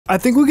I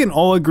think we can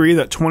all agree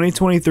that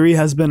 2023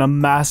 has been a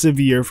massive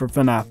year for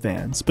FNAF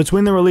fans.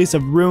 Between the release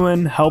of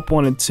Ruin, Help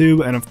Wanted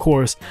 2, and of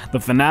course, the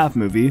FNAF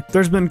movie,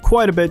 there's been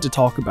quite a bit to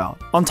talk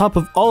about. On top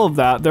of all of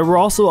that, there were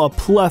also a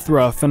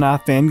plethora of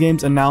FNAF fan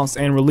games announced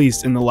and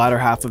released in the latter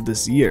half of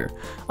this year.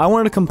 I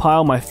wanted to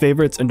compile my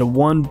favorites into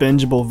one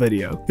bingeable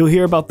video. You'll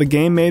hear about the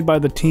game made by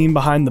the team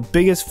behind the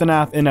biggest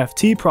FNAF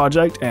NFT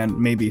project and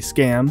maybe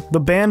scam, the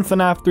banned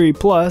FNAF 3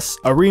 Plus,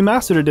 a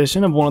remastered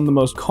edition of one of the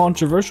most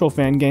controversial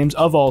fan games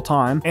of all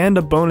time, and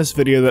a bonus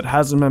video that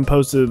hasn't been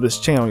posted to this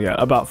channel yet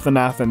about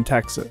FNAF in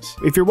Texas.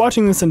 If you're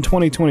watching this in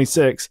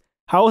 2026,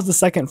 how is the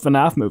second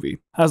FNAF movie?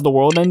 Has the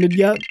world ended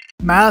yet?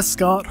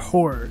 Mascot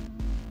horror.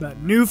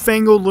 That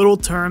newfangled little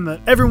term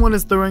that everyone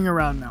is throwing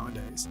around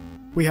nowadays.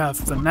 We have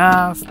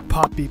FNAF,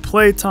 Poppy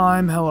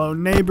Playtime, Hello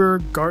Neighbor,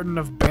 Garden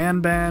of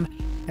Banban,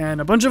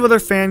 and a bunch of other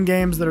fan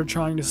games that are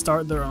trying to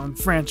start their own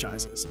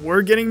franchises.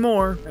 We're getting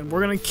more, and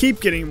we're gonna keep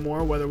getting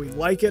more whether we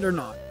like it or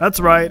not. That's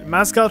right,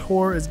 Mascot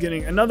Horror is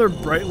getting another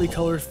brightly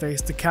colored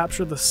face to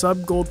capture the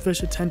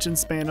sub-goldfish attention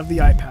span of the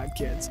iPad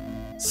kids.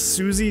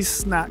 Susie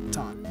Snack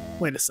Time.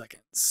 Wait a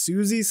second.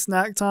 Susie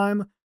Snack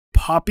Time?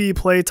 Poppy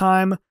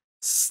Playtime?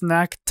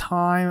 Snack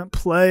Time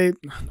Play?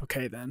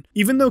 Okay then.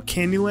 Even though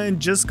Kandyland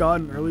just got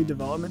an early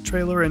development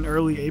trailer in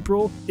early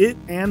April, it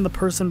and the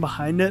person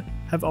behind it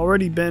have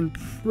already been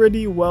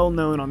pretty well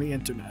known on the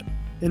internet,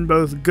 in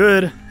both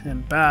good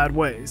and bad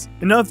ways.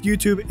 Enough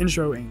YouTube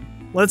introing.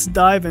 Let's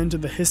dive into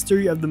the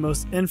history of the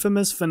most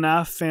infamous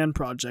FNAF fan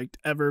project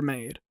ever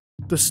made.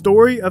 The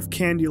story of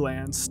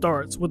Kandyland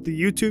starts with the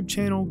YouTube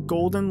channel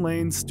Golden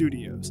Lane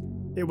Studios.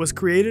 It was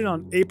created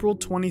on April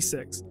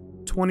 26,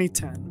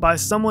 2010 by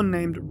someone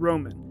named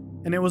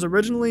Roman, and it was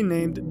originally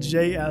named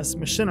JS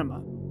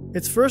Machinima.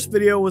 Its first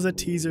video was a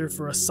teaser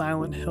for a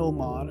Silent Hill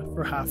mod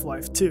for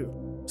Half-Life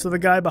 2, so the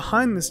guy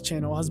behind this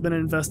channel has been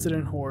invested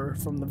in horror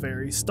from the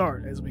very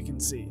start, as we can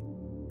see.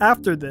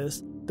 After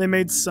this, they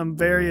made some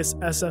various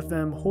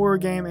SFM horror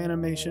game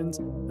animations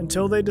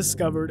until they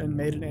discovered and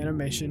made an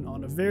animation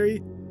on a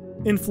very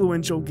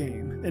influential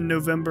game in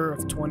November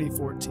of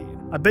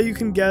 2014. I bet you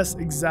can guess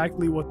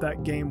exactly what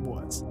that game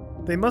was.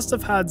 They must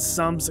have had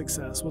some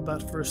success with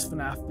that first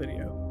FNAF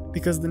video,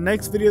 because the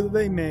next video that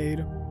they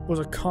made was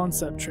a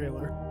concept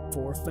trailer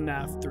for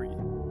FNAF 3.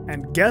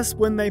 And guess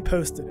when they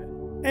posted it?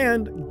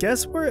 And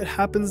guess where it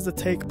happens to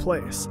take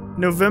place?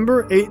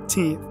 November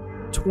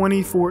 18th,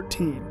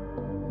 2014.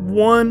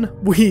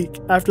 1 week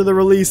after the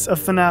release of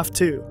FNAF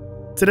 2.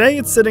 Today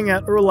it's sitting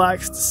at a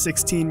relaxed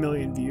 16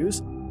 million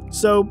views,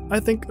 so I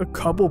think a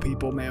couple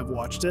people may have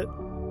watched it.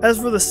 As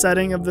for the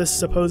setting of this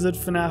supposed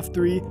FNAF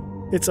 3,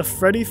 it's a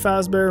Freddy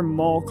Fazbear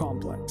mall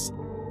complex.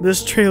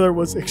 This trailer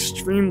was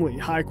extremely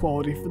high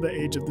quality for the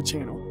age of the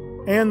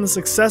channel, and the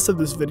success of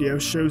this video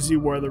shows you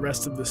where the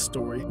rest of this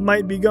story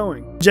might be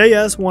going.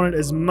 JS wanted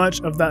as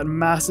much of that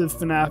massive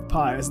FNAF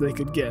pie as they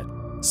could get,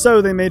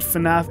 so they made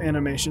FNAF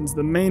animations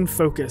the main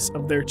focus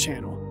of their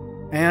channel.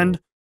 And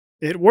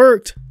it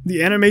worked!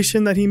 The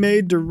animation that he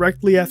made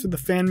directly after the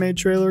fan-made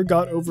trailer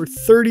got over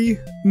 30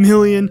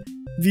 million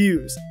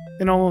views.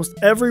 And almost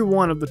every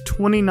one of the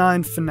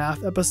 29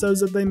 FNAF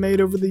episodes that they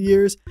made over the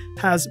years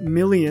has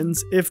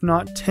millions, if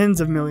not tens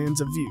of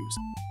millions of views.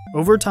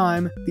 Over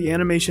time, the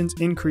animations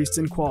increased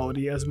in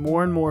quality as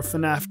more and more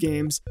FNAF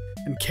games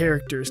and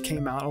characters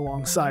came out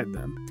alongside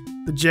them.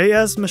 The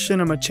JS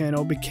Machinima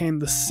channel became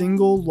the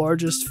single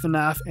largest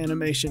FNAF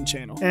animation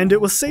channel, and it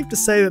was safe to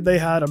say that they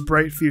had a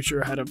bright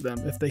future ahead of them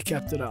if they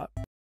kept it up.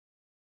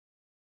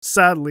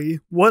 Sadly,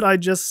 what I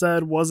just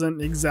said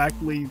wasn't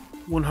exactly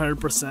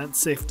 100%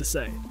 safe to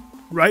say.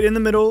 Right in the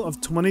middle of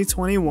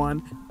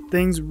 2021,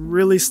 things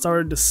really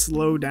started to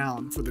slow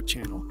down for the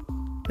channel.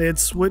 They had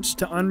switched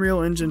to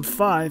Unreal Engine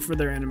 5 for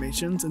their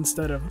animations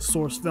instead of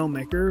Source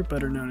Filmmaker,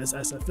 better known as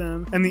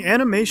SFM, and the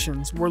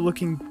animations were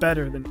looking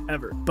better than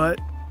ever,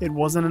 but it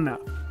wasn't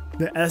enough.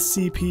 The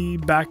SCP,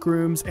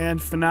 Backrooms, and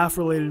FNAF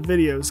related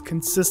videos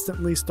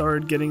consistently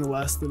started getting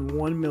less than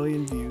 1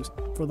 million views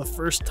for the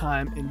first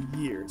time in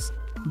years.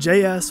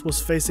 JS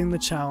was facing the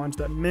challenge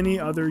that many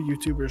other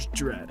YouTubers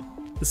dread.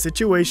 The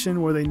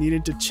situation where they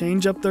needed to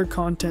change up their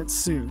content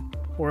soon,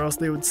 or else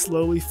they would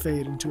slowly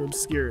fade into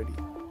obscurity.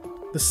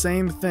 The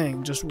same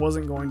thing just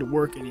wasn't going to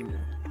work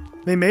anymore.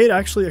 They made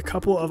actually a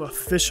couple of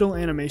official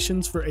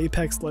animations for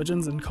Apex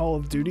Legends and Call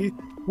of Duty,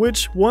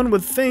 which one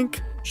would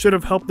think should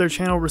have helped their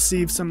channel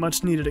receive some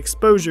much needed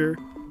exposure,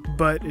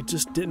 but it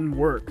just didn't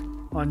work.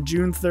 On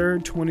June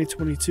 3rd,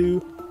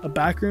 2022, a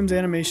Backrooms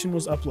animation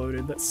was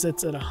uploaded that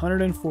sits at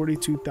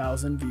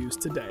 142,000 views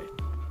today.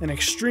 An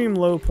extreme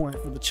low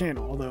point for the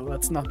channel, although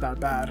that's not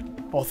that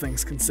bad, all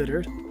things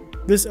considered.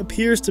 This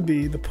appears to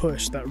be the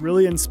push that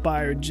really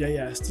inspired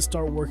JS to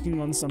start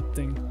working on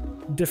something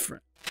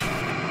different.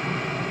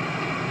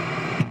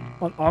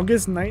 On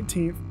August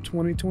 19th,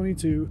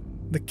 2022,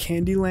 the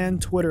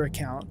Kandyland Twitter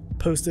account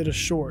posted a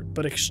short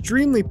but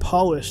extremely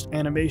polished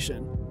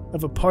animation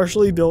of a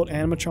partially built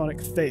animatronic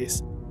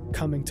face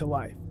coming to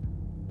life.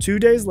 2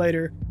 days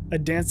later, a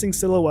dancing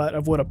silhouette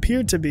of what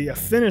appeared to be a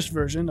finished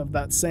version of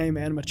that same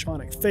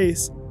animatronic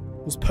face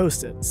was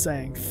posted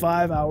saying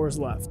 5 hours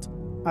left.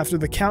 After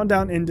the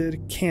countdown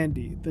ended,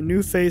 Candy, the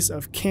new face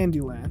of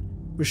Kandyland,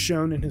 was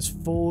shown in his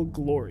full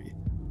glory.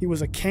 He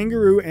was a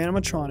kangaroo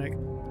animatronic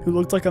who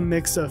looked like a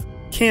mix of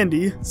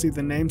Candy, see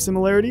the name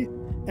similarity,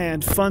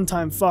 and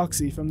Funtime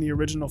Foxy from the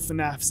original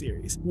FNAF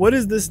series. What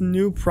is this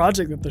new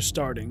project that they're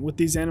starting with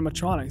these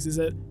animatronics? Is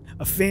it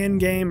a fan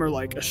game or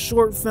like a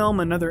short film,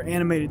 another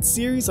animated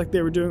series like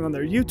they were doing on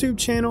their YouTube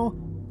channel?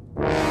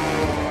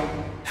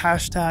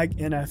 Hashtag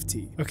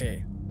NFT.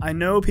 Okay, I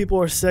know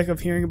people are sick of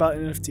hearing about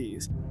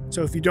NFTs,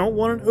 so if you don't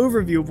want an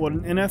overview of what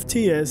an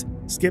NFT is,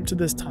 skip to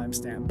this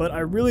timestamp, but I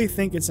really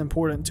think it's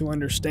important to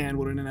understand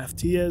what an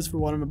NFT is for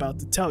what I'm about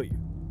to tell you.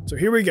 So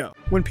here we go.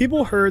 When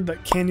people heard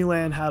that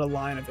Kandyland had a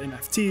line of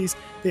NFTs,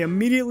 they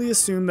immediately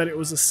assumed that it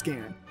was a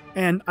scam,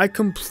 and I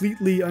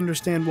completely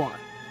understand why.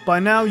 By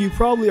now, you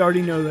probably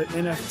already know that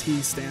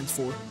NFT stands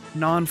for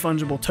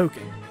non-fungible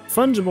token.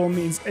 Fungible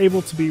means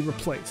able to be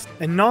replaced,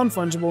 and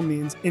non-fungible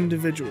means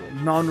individual,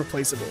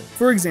 non-replaceable.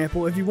 For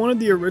example, if you wanted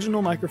the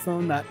original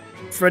microphone that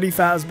Freddy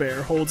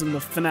Fazbear holds in the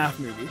FNAF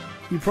movie,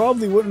 you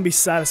probably wouldn't be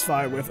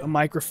satisfied with a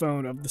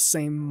microphone of the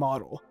same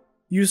model.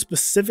 You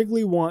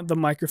specifically want the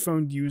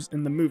microphone used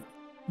in the movie,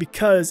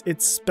 because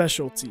it's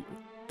special to you.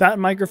 That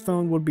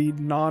microphone would be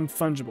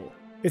non-fungible.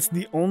 It's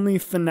the only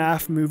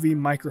FNAF movie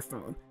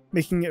microphone,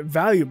 making it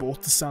valuable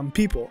to some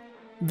people.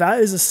 That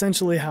is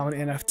essentially how an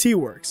NFT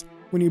works.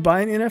 When you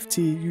buy an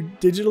NFT, you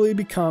digitally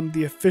become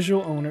the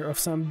official owner of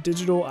some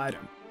digital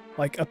item,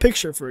 like a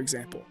picture for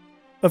example.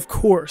 Of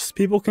course,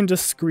 people can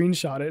just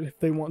screenshot it if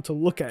they want to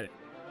look at it.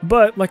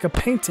 But like a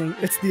painting,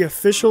 it's the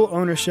official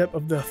ownership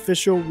of the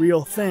official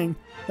real thing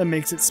that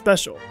makes it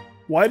special.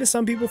 Why do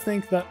some people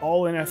think that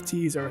all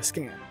NFTs are a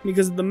scam?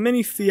 Because of the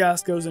many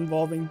fiascos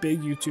involving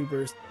big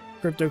YouTubers,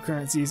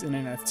 cryptocurrencies, and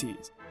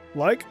NFTs.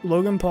 Like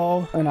Logan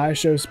Paul and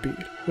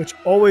iShowSpeed, which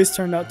always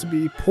turned out to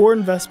be poor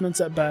investments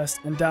at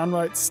best and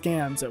downright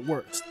scams at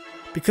worst.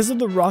 Because of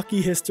the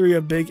rocky history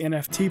of big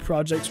NFT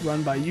projects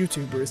run by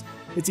YouTubers,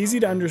 it's easy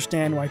to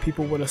understand why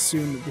people would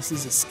assume that this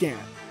is a scam.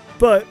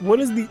 But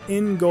what is the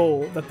end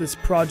goal that this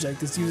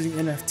project is using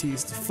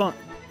NFTs to fund?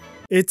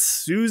 It's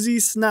Susie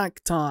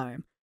Snack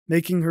Time,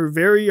 making her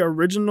very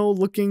original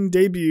looking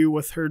debut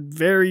with her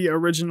very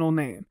original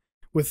name,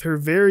 with her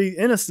very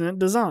innocent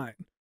design.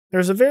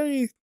 There's a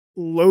very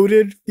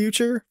loaded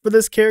future for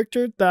this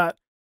character that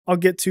I'll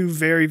get to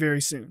very,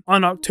 very soon.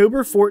 On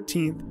October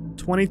 14th,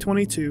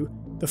 2022,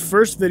 the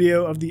first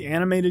video of the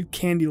animated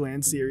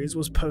Kandyland series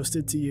was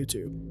posted to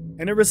YouTube,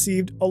 and it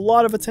received a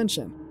lot of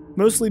attention,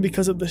 mostly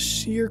because of the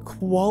sheer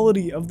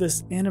quality of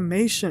this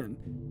animation.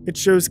 It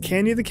shows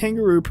Candy the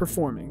kangaroo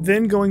performing,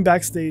 then going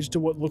backstage to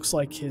what looks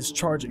like his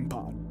charging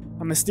pod.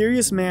 A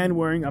mysterious man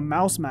wearing a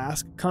mouse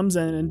mask comes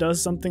in and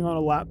does something on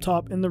a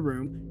laptop in the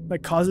room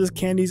that causes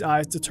Candy's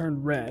eyes to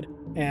turn red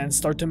and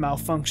start to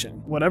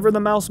malfunction. Whatever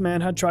the mouse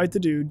man had tried to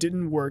do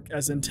didn't work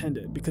as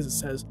intended because it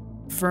says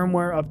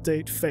firmware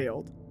update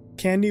failed.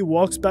 Candy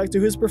walks back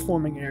to his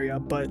performing area,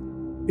 but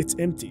it's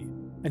empty,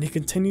 and he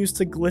continues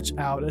to glitch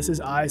out as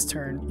his eyes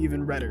turn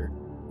even redder,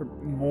 or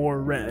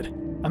more red.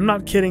 I'm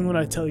not kidding when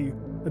I tell you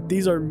that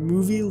these are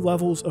movie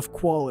levels of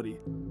quality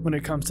when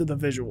it comes to the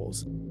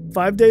visuals.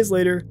 5 days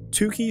later,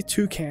 Tukey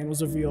Toucan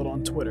was revealed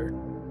on Twitter.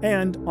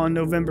 And on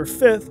November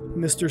 5th,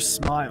 Mr.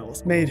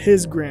 Smiles made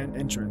his grand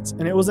entrance,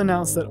 and it was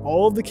announced that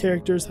all of the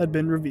characters had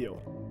been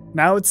revealed.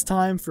 Now it's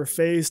time for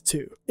Phase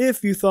 2.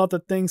 If you thought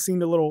that things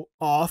seemed a little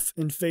off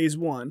in Phase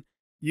 1,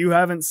 you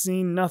haven't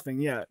seen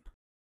nothing yet.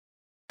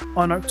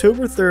 On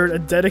October 3rd, a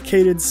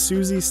dedicated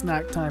Susie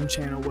Snack Time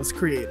channel was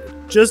created,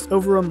 just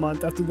over a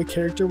month after the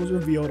character was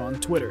revealed on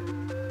Twitter.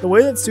 The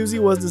way that Susie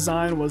was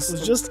designed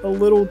was just a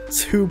little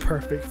too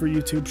perfect for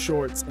YouTube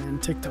Shorts and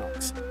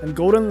TikToks, and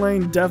Golden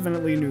Lane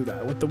definitely knew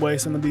that with the way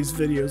some of these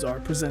videos are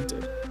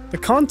presented. The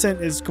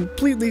content is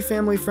completely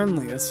family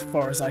friendly as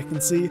far as I can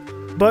see,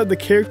 but the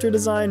character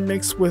design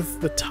mixed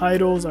with the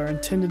titles are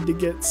intended to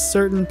get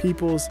certain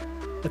people's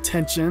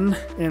attention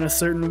in a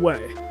certain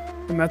way.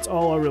 And that's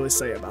all I'll really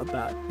say about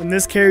that. And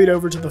this carried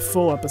over to the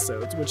full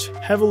episodes, which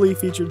heavily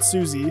featured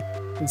Susie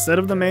instead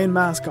of the main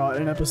mascot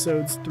in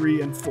episodes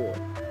 3 and 4.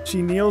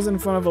 She kneels in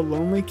front of a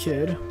lonely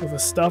kid with a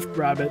stuffed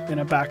rabbit in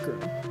a back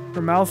room.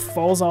 Her mouth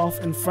falls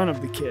off in front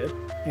of the kid,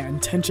 and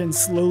tension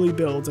slowly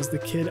builds as the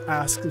kid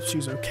asks if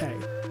she's okay.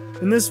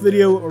 In this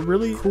video, a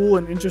really cool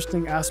and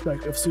interesting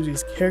aspect of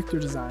Susie's character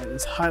design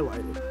is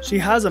highlighted. She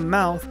has a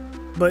mouth,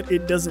 but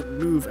it doesn't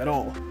move at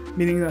all,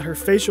 meaning that her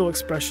facial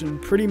expression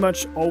pretty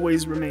much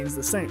always remains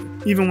the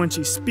same, even when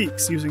she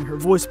speaks using her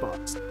voice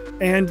box.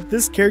 And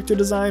this character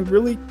design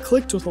really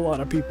clicked with a lot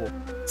of people,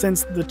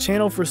 since the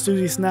channel for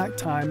Susie Snack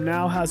Time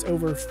now has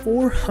over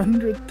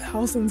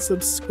 400,000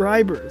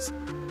 subscribers.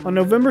 On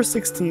November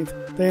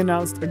 16th, they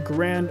announced a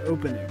grand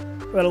opening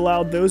that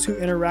allowed those who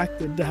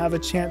interacted to have a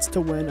chance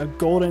to win a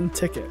golden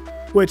ticket,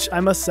 which I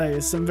must say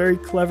is some very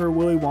clever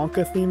Willy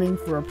Wonka theming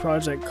for a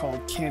project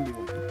called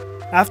Kandyland.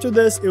 After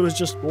this, it was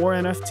just more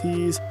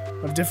NFTs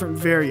of different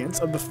variants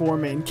of the 4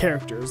 main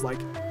characters, like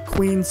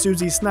Queen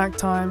Susie Snack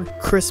Time,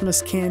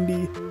 Christmas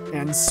Candy,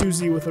 and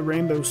Susie with a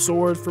rainbow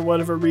sword for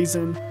whatever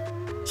reason.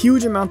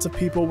 Huge amounts of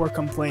people were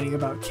complaining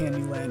about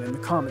Kandyland in the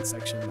comment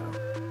section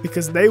though,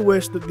 because they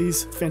wish that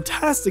these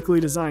fantastically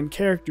designed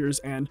characters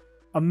and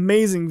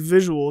amazing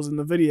visuals in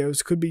the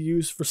videos could be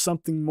used for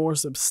something more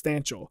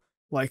substantial,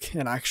 like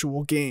an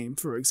actual game,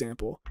 for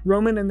example.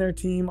 Roman and their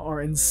team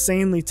are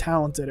insanely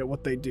talented at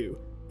what they do,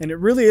 and it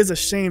really is a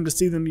shame to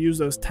see them use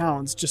those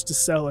talents just to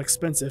sell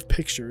expensive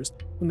pictures,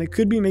 when they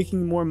could be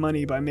making more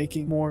money by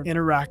making more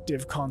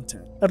interactive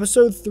content.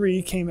 Episode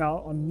 3 came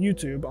out on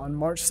YouTube on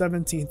March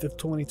 17th of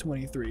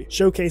 2023,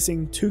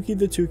 showcasing Tookie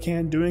the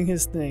Toucan doing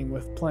his thing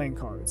with playing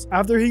cards.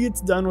 After he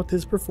gets done with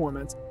his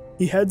performance,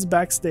 he heads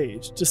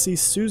backstage to see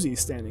Susie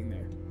standing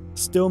there,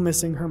 still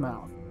missing her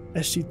mouth,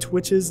 as she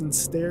twitches and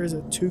stares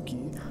at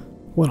Tookie.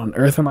 What on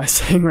earth am I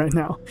saying right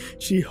now?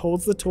 She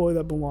holds the toy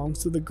that belongs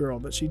to the girl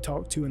that she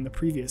talked to in the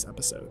previous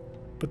episode,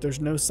 but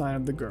there's no sign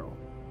of the girl.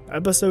 The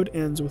episode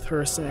ends with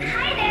her saying,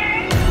 "Hi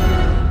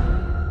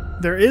there!"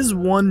 There is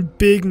one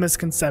big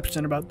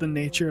misconception about the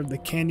nature of the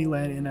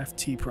Kandyland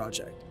NFT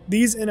project.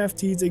 These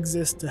NFTs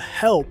exist to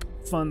help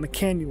fund the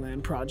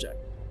Kandyland project.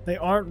 They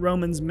aren't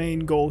Roman's main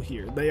goal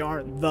here. They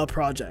aren't the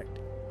project.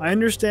 I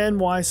understand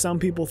why some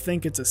people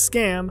think it's a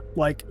scam,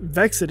 like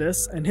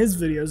Vexidus and his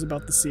videos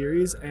about the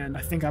series, and I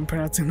think I'm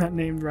pronouncing that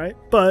name right.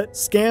 But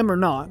scam or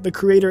not, the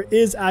creator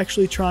is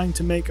actually trying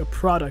to make a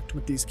product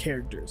with these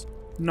characters,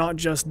 not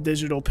just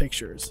digital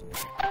pictures.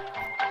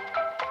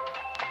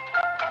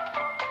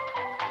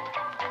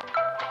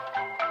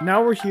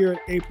 Now we're here at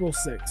April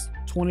 6,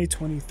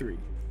 2023.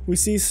 We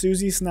see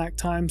Susie Snack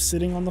Time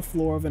sitting on the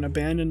floor of an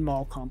abandoned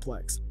mall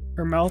complex,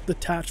 her mouth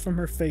detached from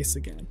her face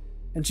again,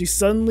 and she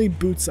suddenly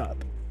boots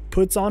up,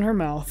 puts on her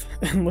mouth,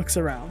 and looks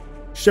around.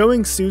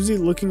 Showing Susie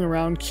looking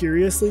around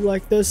curiously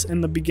like this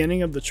in the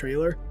beginning of the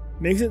trailer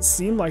makes it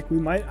seem like we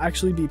might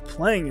actually be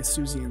playing as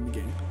Susie in the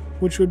game,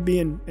 which would be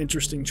an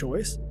interesting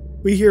choice.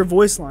 We hear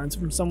voice lines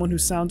from someone who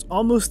sounds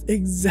almost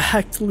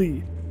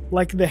exactly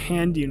like the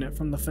hand unit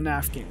from the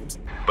FNAF games.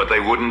 But they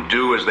wouldn't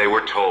do as they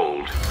were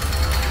told.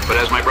 But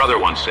as my brother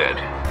once said,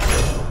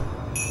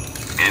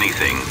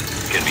 anything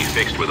can be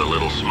fixed with a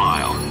little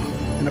smile.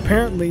 And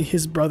apparently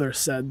his brother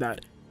said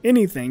that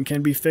anything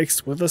can be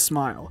fixed with a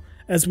smile,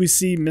 as we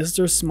see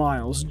Mr.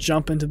 Smiles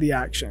jump into the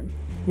action.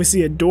 We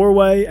see a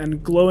doorway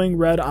and glowing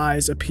red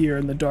eyes appear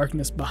in the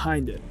darkness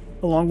behind it,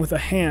 along with a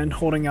hand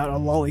holding out a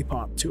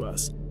lollipop to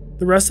us.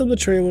 The rest of the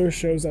trailer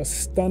shows us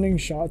stunning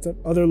shots of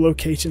other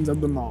locations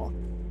of the mall.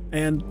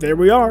 And there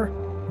we are.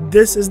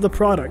 This is the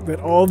product that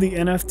all the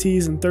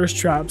NFTs and thirst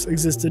traps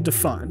existed to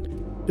fund.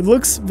 It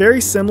looks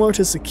very similar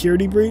to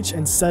Security Breach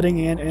and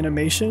setting and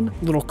animation,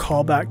 a little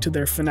callback to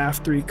their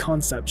FNAF 3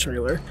 concept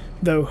trailer,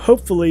 though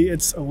hopefully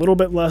it's a little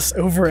bit less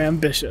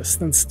overambitious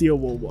than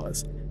Steelwool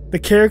was. The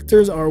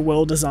characters are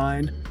well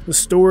designed, the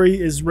story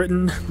is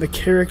written, the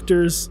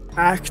characters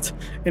act,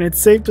 and it's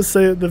safe to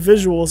say that the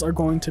visuals are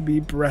going to be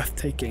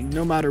breathtaking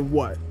no matter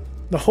what.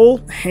 The whole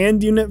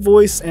hand unit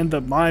voice and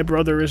the "my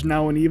brother is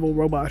now an evil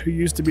robot who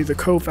used to be the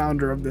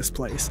co-founder of this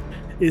place"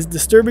 is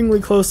disturbingly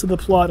close to the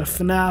plot of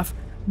FNAF,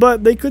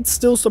 but they could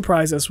still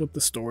surprise us with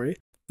the story.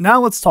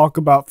 Now let's talk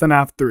about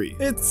FNAF 3.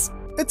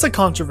 It's a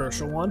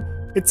controversial one.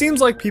 It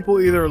seems like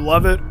people either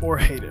love it or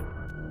hate it.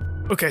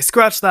 Okay,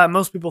 scratch that,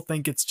 most people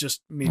think it's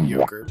just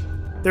mediocre.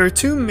 There are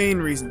two main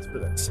reasons for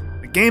this: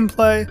 the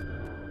gameplay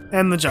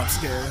and the jump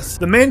scares.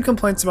 The main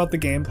complaints about the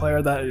gameplay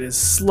are that it is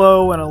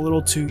slow and a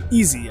little too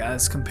easy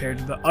as compared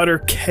to the utter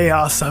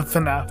chaos of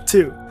FNAF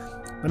 2.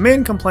 The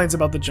main complaints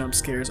about the jump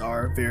scares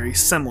are very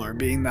similar,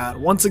 being that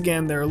once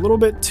again they're a little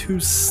bit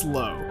too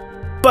slow.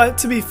 But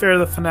to be fair,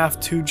 the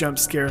FNAF 2 jump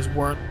scares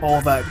weren't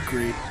all that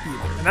great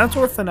either, and that's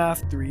where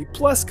FNAF 3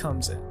 Plus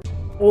comes in.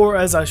 Or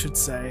as I should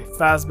say,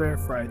 Fazbear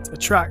Fright's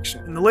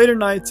attraction. In the later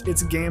nights,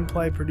 its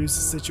gameplay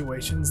produces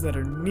situations that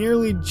are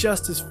nearly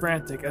just as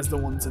frantic as the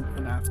ones in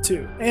FNAF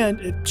 2, and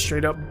it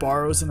straight up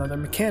borrows another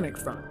mechanic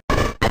from it.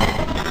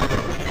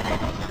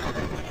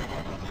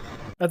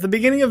 At the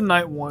beginning of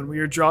Night 1, we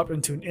are dropped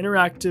into an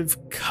interactive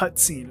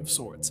cutscene of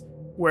sorts,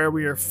 where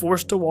we are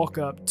forced to walk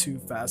up to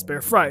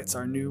Fazbear Fright's,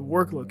 our new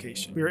work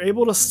location. We are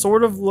able to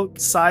sort of look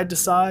side to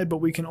side, but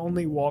we can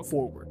only walk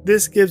forward.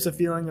 This gives a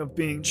feeling of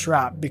being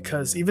trapped,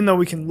 because even though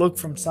we can look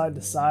from side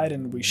to side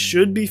and we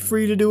should be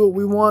free to do what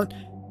we want,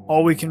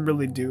 all we can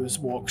really do is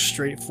walk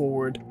straight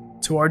forward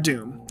to our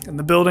doom. And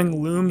the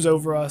building looms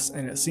over us,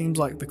 and it seems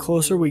like the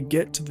closer we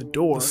get to the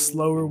door, the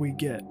slower we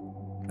get,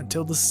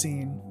 until the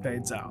scene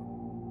fades out.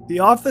 The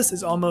office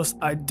is almost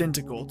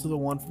identical to the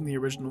one from the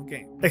original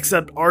game,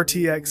 except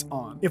RTX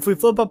on. If we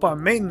flip up our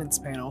maintenance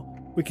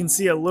panel, we can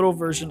see a little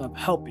version of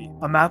Helpy,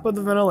 a map of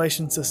the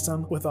ventilation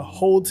system with a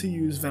hold to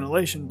use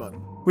ventilation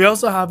button. We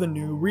also have a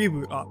new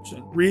reboot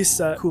option,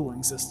 reset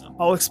cooling system.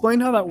 I'll explain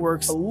how that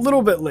works a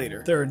little bit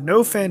later. There are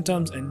no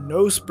phantoms and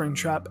no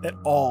Springtrap at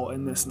all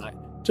in this night,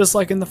 just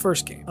like in the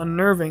first game.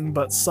 Unnerving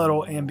but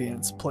subtle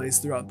ambience plays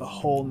throughout the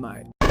whole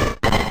night.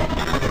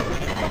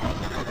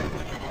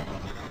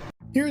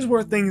 Here's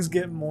where things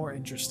get more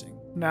interesting.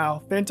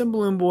 Now, Phantom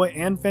Balloon Boy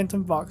and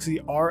Phantom Foxy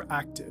are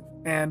active,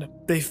 and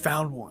they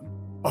found one.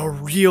 A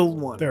real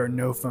one. There are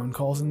no phone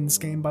calls in this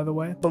game, by the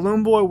way.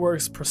 Balloon Boy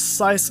works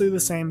precisely the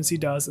same as he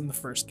does in the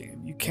first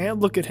game. You can't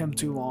look at him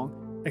too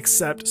long,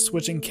 except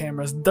switching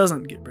cameras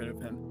doesn't get rid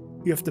of him.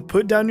 You have to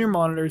put down your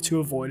monitor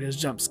to avoid his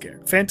jump scare.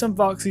 Phantom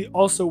Foxy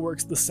also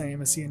works the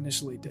same as he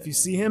initially did. If you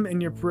see him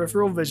in your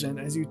peripheral vision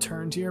as you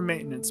turn to your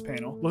maintenance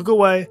panel, look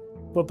away,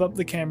 flip up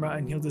the camera,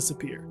 and he'll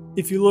disappear.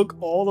 If you look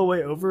all the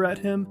way over at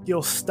him,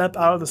 he'll step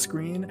out of the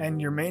screen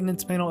and your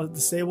maintenance panel is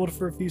disabled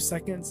for a few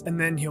seconds, and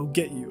then he'll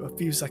get you a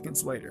few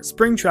seconds later.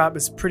 Springtrap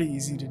is pretty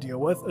easy to deal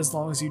with as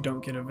long as you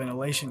don't get a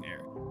ventilation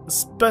error,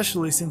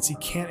 especially since he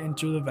can't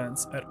enter the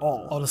vents at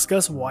all. I'll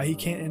discuss why he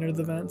can't enter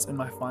the vents in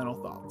my final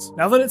thoughts.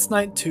 Now that it's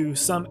night 2,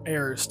 some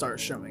errors start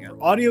showing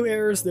up. Audio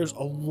errors, there's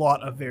a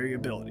lot of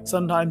variability.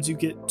 Sometimes you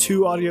get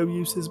 2 audio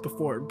uses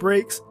before it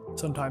breaks,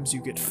 sometimes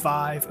you get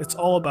 5, it's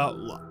all about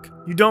luck.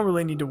 You don't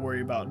really need to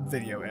worry about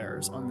video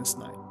errors on this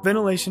night.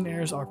 Ventilation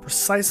errors are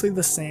precisely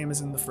the same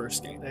as in the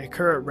first game. They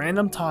occur at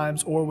random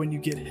times or when you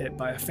get hit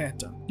by a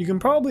phantom. You can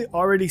probably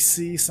already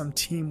see some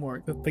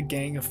teamwork that the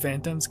gang of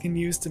phantoms can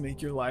use to make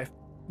your life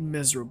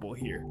miserable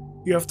here.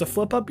 You have to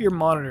flip up your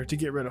monitor to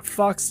get rid of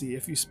Foxy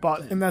if you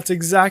spot him, and that's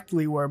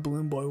exactly where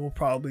Balloon Boy will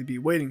probably be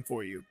waiting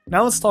for you.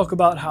 Now let's talk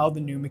about how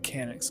the new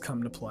mechanics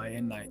come to play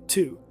in Night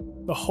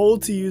 2. The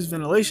hold to use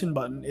ventilation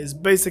button is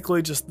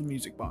basically just the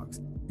music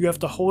box. You have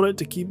to hold it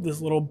to keep this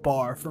little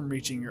bar from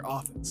reaching your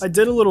office. I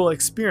did a little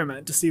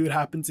experiment to see what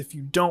happens if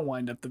you don't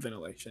wind up the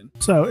ventilation.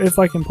 So if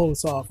I can pull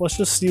this off, let's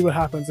just see what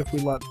happens if we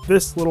let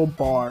this little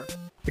bar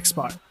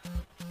expire.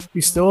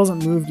 He still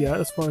hasn't moved yet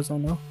as far as I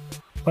know.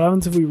 What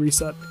happens if we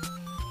reset?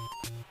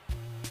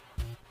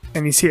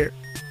 And he's here.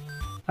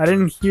 I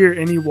didn't hear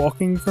any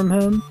walking from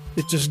him.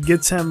 It just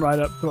gets him right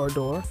up to our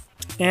door.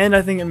 And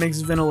I think it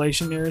makes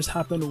ventilation errors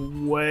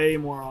happen way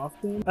more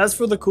often. As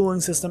for the cooling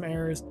system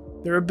errors,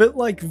 they're a bit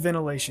like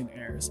ventilation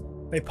errors.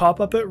 They pop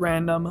up at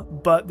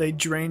random, but they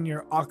drain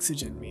your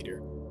oxygen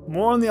meter.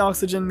 More on the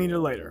oxygen meter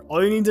later.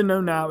 All you need to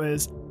know now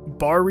is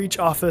bar reach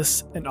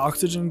office and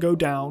oxygen go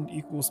down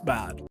equals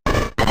bad.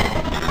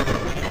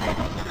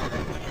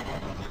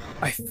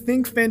 I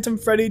think Phantom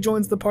Freddy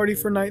joins the party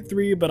for Night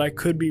 3, but I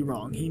could be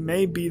wrong. He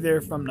may be there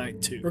from Night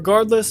 2.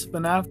 Regardless,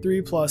 FNAF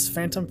 3 plus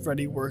Phantom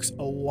Freddy works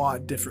a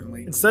lot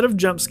differently. Instead of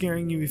jump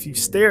scaring you if you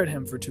stare at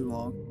him for too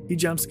long, he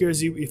jump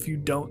scares you if you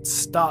don't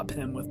stop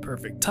him with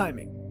perfect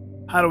timing.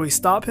 How do we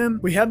stop him?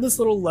 We have this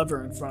little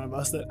lever in front of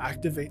us that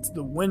activates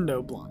the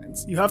window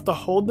blinds. You have to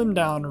hold them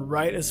down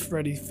right as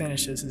Freddy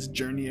finishes his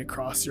journey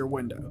across your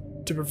window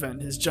to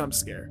prevent his jump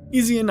scare.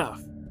 Easy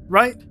enough,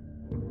 right?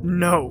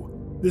 No.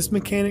 This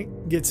mechanic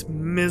gets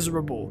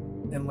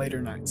miserable in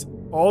later nights,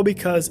 all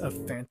because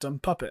of Phantom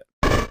Puppet.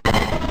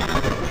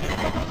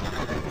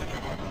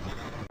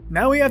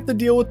 Now we have to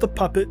deal with the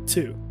puppet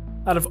too.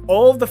 Out of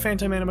all of the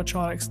Phantom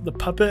animatronics, the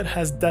puppet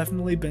has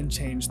definitely been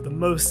changed the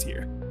most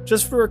here.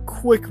 Just for a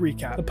quick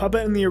recap, the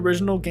puppet in the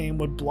original game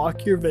would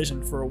block your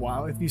vision for a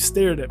while if you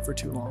stared at it for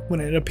too long when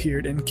it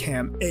appeared in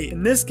Cam 8.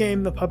 In this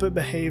game, the puppet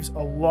behaves a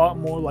lot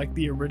more like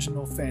the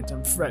original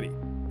Phantom Freddy.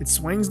 It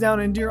swings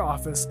down into your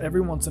office every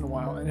once in a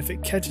while, and if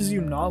it catches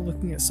you not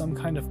looking at some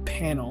kind of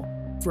panel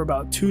for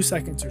about 2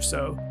 seconds or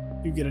so,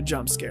 you get a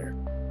jump scare.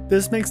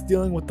 This makes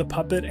dealing with the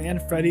puppet and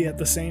Freddy at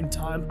the same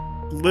time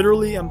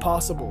literally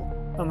impossible,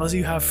 unless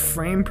you have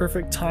frame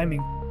perfect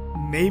timing.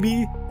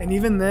 Maybe, and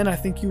even then I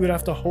think you would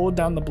have to hold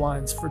down the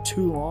blinds for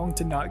too long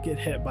to not get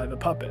hit by the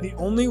puppet. The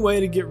only way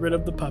to get rid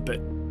of the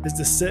puppet is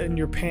to sit in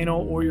your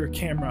panel or your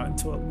camera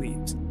until it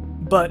leaves,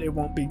 but it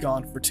won't be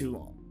gone for too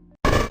long.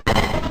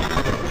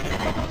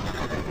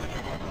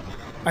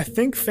 I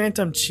think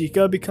Phantom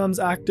Chica becomes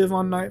active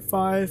on Night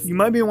 5. You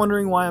might be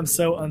wondering why I'm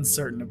so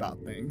uncertain about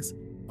things.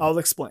 I'll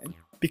explain.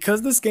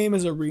 Because this game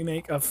is a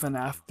remake of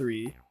FNAF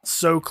 3,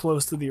 so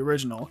close to the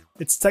original,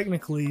 it's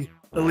technically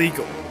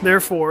illegal.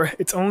 Therefore,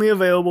 it's only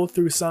available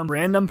through some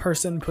random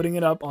person putting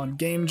it up on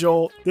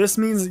GameJolt. This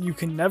means that you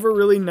can never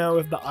really know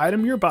if the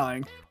item you're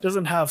buying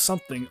doesn't have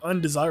something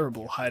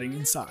undesirable hiding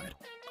inside.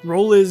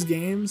 Rolliz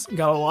Games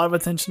got a lot of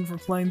attention for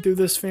playing through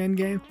this fan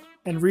game,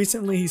 and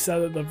recently he said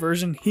that the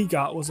version he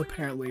got was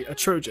apparently a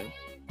Trojan,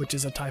 which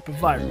is a type of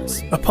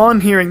virus.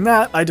 Upon hearing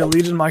that, I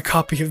deleted my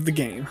copy of the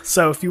game,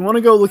 so if you want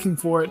to go looking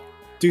for it,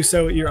 do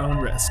so at your own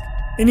risk.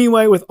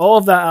 Anyway, with all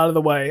of that out of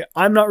the way,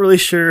 I'm not really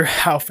sure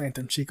how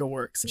Phantom Chica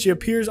works. She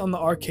appears on the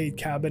arcade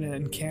cabinet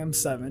in Cam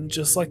 7,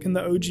 just like in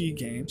the OG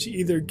game. She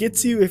either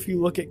gets you if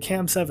you look at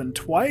Cam 7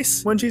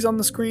 twice when she's on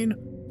the screen,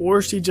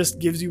 or she just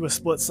gives you a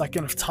split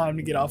second of time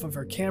to get off of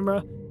her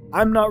camera.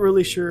 I'm not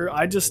really sure.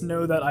 I just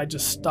know that I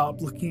just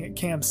stopped looking at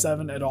Cam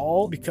 7 at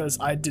all because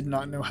I did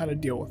not know how to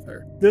deal with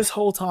her. This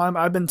whole time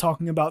I've been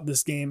talking about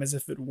this game as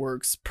if it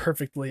works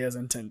perfectly as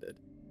intended.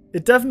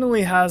 It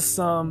definitely has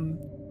some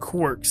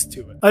quirks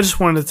to it. I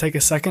just wanted to take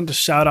a second to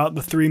shout out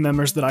the 3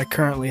 members that I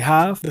currently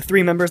have. The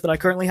 3 members that I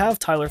currently have: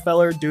 Tyler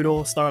Feller,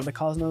 Doodle, Star of the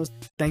Cosmos.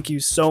 Thank you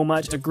so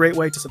much. It's a great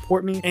way to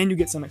support me, and you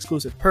get some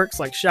exclusive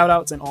perks like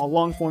shoutouts and all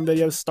long form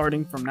videos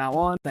starting from now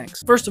on.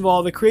 Thanks. First of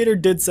all, the creator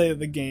did say that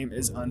the game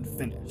is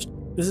unfinished.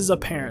 This is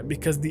apparent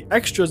because the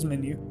extras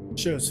menu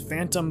shows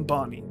Phantom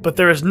Bonnie, but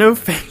there is no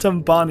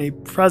Phantom Bonnie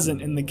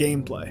present in the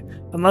gameplay,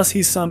 unless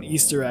he's some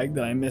Easter egg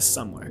that I missed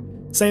somewhere.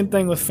 Same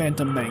thing with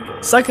Phantom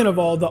Mangle. Second of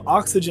all, the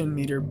oxygen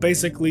meter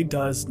basically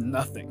does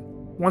nothing.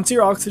 Once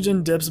your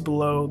oxygen dips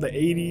below the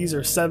 80s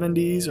or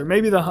 70s or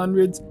maybe the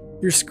hundreds,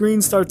 your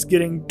screen starts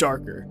getting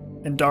darker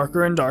and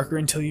darker and darker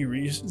until you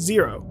reach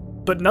 0.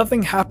 But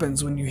nothing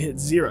happens when you hit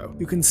 0.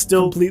 You can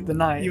still complete the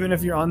night even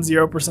if you're on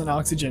 0%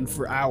 oxygen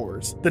for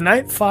hours. The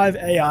Night 5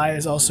 AI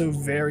is also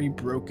very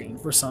broken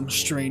for some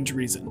strange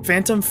reason.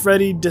 Phantom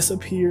Freddy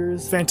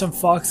disappears, Phantom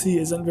Foxy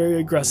isn't very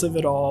aggressive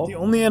at all. The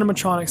only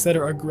animatronics that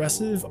are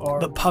aggressive are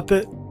the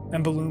Puppet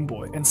and Balloon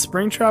Boy, and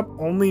Springtrap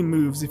only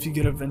moves if you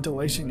get a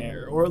ventilation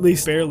error, or at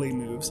least barely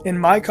moves. In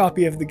my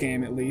copy of the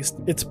game at least,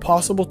 it's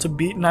possible to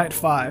beat Night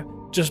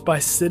 5 just by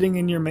sitting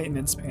in your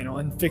maintenance panel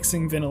and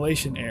fixing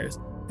ventilation errors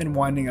and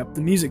winding up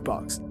the music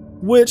box,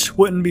 which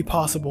wouldn't be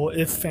possible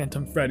if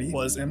Phantom Freddy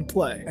was in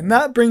play. And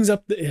that brings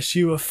up the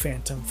issue of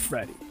Phantom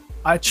Freddy.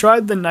 I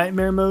tried the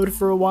nightmare mode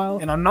for a while,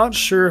 and I'm not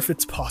sure if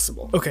it's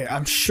possible. Okay,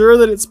 I'm sure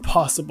that it's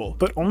possible,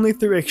 but only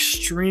through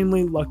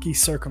extremely lucky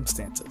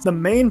circumstances. The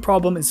main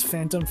problem is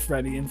Phantom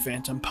Freddy and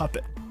Phantom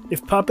Puppet.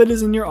 If Puppet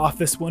is in your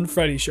office when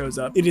Freddy shows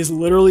up, it is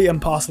literally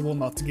impossible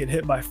not to get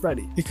hit by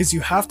Freddy, because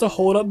you have to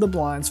hold up the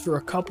blinds for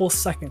a couple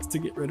seconds to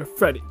get rid of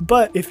Freddy.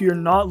 But if you're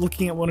not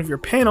looking at one of your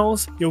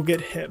panels, you'll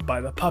get hit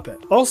by the Puppet.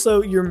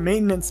 Also, your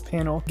maintenance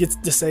panel gets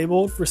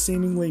disabled for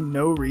seemingly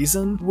no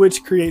reason,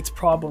 which creates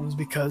problems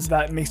because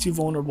that makes you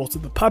vulnerable to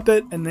the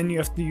Puppet, and then you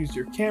have to use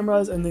your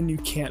cameras, and then you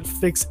can't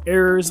fix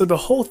errors. So the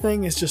whole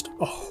thing is just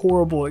a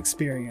horrible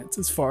experience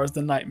as far as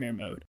the nightmare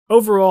mode.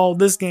 Overall,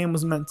 this game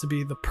was meant to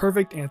be the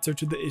perfect answer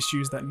to the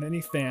issues that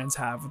many fans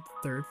have with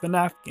the third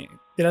FNAF game.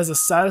 It has a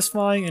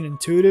satisfying and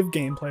intuitive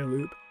gameplay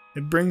loop,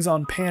 it brings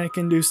on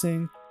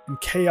panic-inducing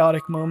and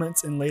chaotic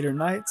moments in later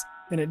nights,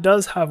 and it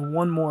does have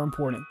one more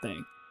important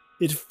thing.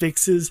 It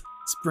fixes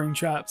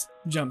Springtrap's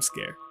jump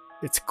scare.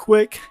 It's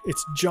quick,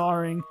 it's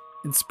jarring,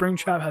 and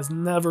Springtrap has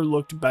never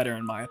looked better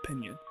in my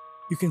opinion.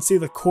 You can see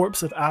the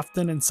corpse of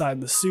Afton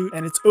inside the suit,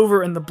 and it's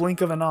over in the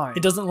blink of an eye.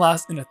 It doesn't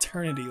last an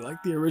eternity like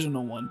the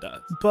original one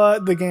does.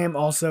 But the game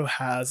also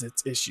has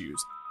its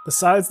issues.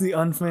 Besides the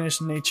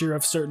unfinished nature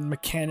of certain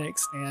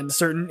mechanics and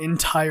certain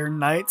entire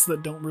nights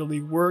that don't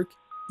really work,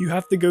 you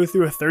have to go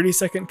through a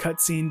 30-second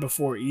cutscene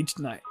before each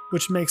night,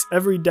 which makes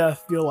every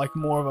death feel like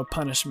more of a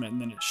punishment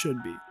than it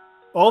should be.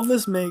 All of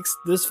this makes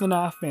this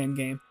FNAF fan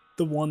game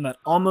the one that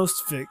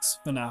almost fixed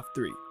FNAF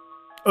 3.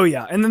 Oh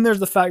yeah, and then there's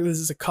the fact that this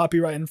is a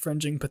copyright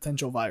infringing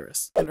potential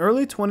virus. In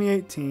early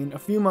 2018, a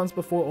few months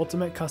before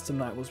Ultimate Custom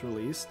Night was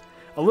released,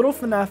 a little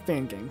FNAF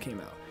fan game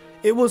came out.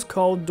 It was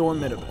called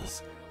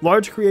Dormitabis.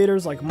 Large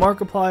creators like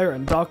Markiplier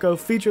and Dawko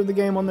featured the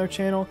game on their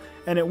channel,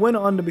 and it went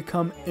on to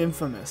become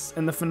infamous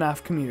in the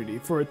FNAF community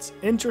for its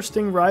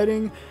interesting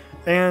writing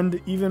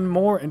and even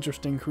more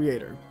interesting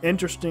creator.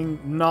 Interesting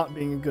not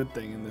being a good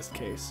thing in this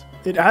case.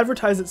 It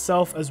advertised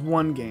itself as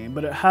one game,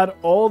 but it had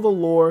all the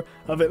lore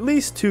of at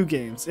least 2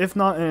 games, if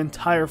not an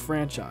entire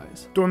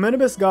franchise.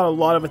 Dormitabis got a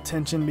lot of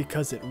attention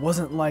because it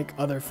wasn't like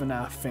other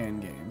FNAF fan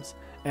games.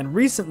 And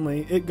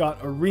recently, it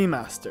got a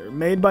remaster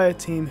made by a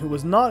team who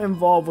was not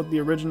involved with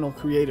the original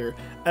creator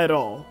at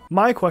all.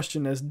 My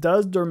question is,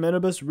 does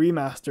Dormitabis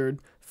Remastered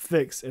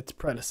fix its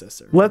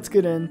predecessor? Let's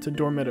get into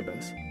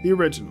Dormitabis, the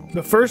original.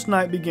 The first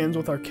night begins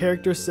with our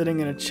character sitting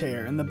in a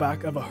chair in the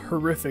back of a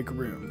horrific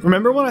room.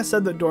 Remember when I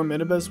said that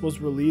Dormitabis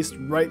was released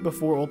right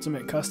before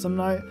Ultimate Custom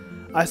Night?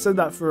 I said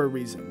that for a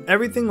reason.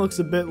 Everything looks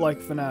a bit like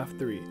FNAF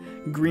 3,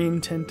 green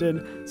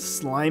tinted,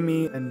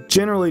 slimy, and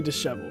generally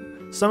disheveled.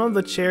 Some of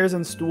the chairs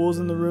and stools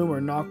in the room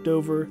are knocked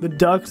over, the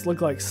ducks look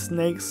like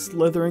snakes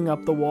slithering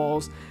up the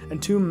walls,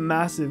 and 2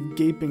 massive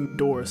gaping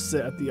doors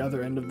sit at the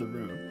other end of the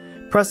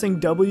room.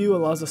 Pressing W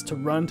allows us to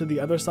run to the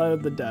other side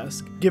of the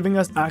desk, giving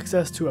us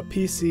access to a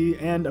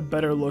PC and a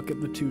better look at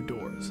the 2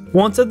 doors.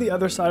 Once at the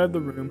other side of the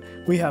room,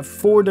 we have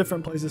 4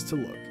 different places to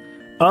look.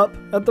 Up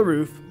at the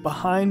roof,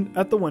 behind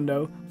at the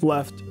window,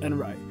 left and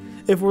right.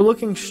 If we're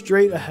looking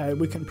straight ahead,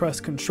 we can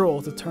press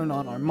Control to turn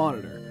on our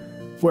monitor,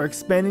 where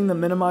expanding the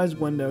minimized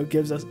window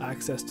gives us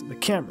access to the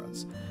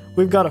cameras.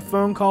 We've got a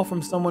phone call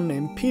from someone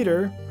named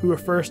Peter, who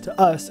refers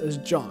to us as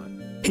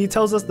John. He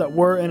tells us that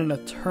we're in an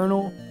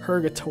eternal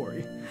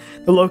purgatory.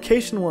 The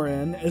location we're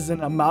in is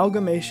an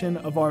amalgamation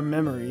of our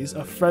memories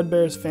of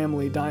Fredbear's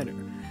family diner,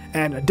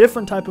 and a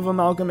different type of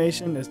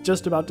amalgamation is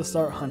just about to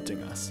start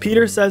hunting us.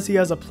 Peter says he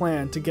has a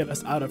plan to get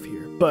us out of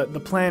here, but the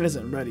plan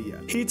isn't ready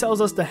yet. He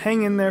tells us to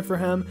hang in there for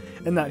him,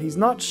 and that he's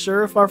not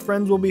sure if our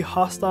friends will be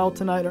hostile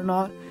tonight or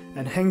not,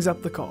 and hangs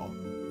up the call,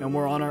 and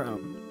we're on our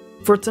own.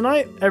 For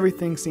tonight,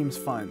 everything seems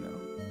fine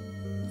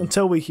though,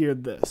 until we hear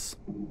this.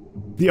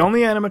 The only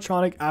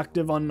animatronic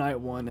active on night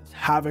 1 is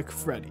Havoc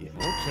Freddy.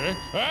 Okay.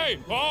 Hey!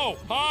 Oh!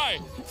 Hi!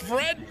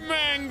 Fred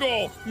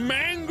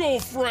Mangle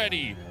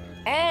Freddy!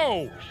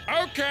 Oh!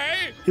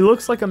 Okay! He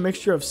looks like a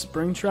mixture of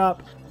Springtrap,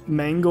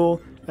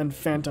 Mangle, and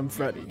Phantom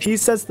Freddy. He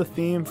sets the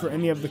theme for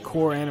any of the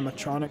core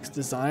animatronics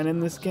design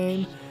in this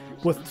game,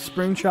 with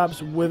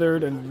Springtrap's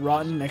withered and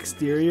rotten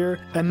exterior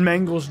and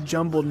Mangle's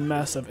jumbled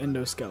mess of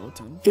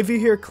endoskeleton. If you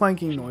hear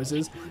clanking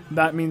noises,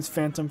 that means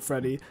Phantom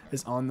Freddy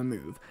is on the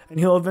move, and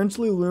he'll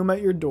eventually loom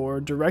at your door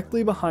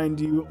directly behind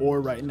you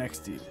or right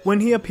next to you. When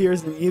he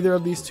appears in either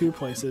of these two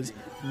places,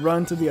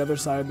 run to the other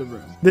side of the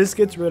room. This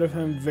gets rid of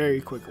him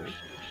very quickly.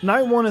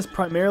 Night 1 is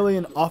primarily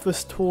an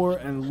office tour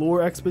and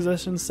lore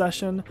exposition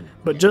session,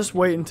 but just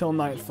wait until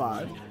Night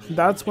 5.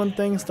 That's when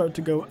things start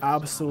to go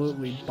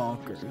absolutely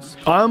bonkers.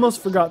 I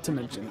almost forgot to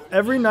mention,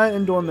 every night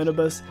in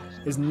Dormitabis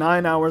is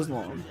 9 hours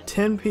long,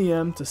 10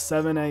 p.m. to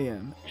 7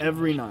 a.m.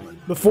 every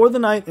night. Before the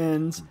night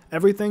ends,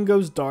 everything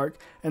goes dark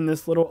and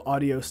this little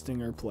audio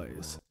stinger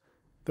plays.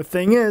 The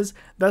thing is,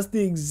 that's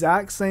the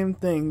exact same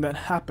thing that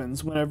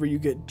happens whenever you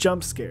get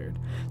jump scared.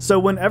 So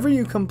whenever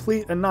you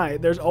complete a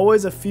night, there's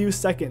always a few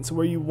seconds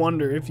where you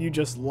wonder if you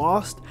just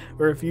lost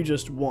or if you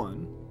just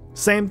won.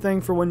 Same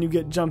thing for when you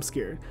get jump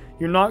scared.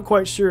 You're not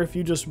quite sure if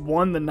you just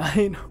won the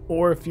night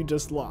or if you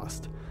just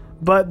lost.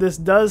 But this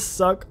does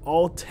suck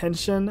all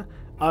tension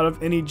out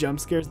of any jump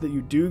scares that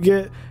you do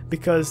get,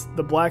 because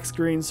the black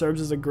screen serves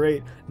as a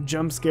great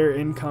jump scare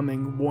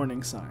incoming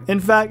warning sign. In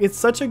fact, it's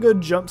such a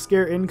good jump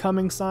scare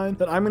incoming sign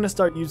that I'm going to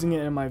start using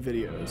it in my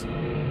videos.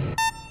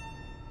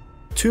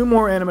 2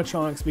 more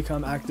animatronics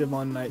become active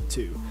on Night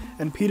 2,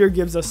 and Peter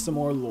gives us some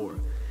more lore.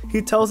 He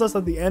tells us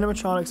that the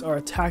animatronics are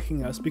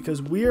attacking us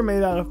because we are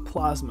made out of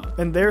plasma,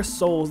 and they're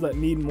souls that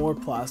need more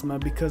plasma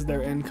because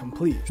they're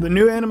incomplete. The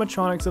new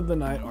animatronics of the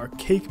night are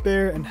Cake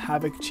Bear and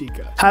Havoc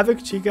Chica.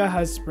 Havoc Chica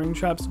has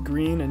Springtrap's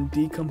green and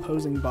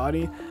decomposing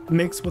body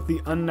mixed with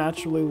the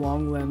unnaturally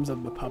long limbs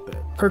of the puppet.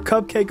 Her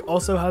cupcake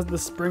also has the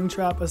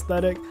Springtrap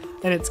aesthetic,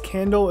 and its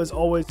candle is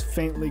always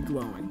faintly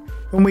glowing.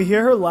 When we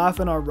hear her laugh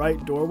in our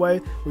right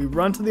doorway, we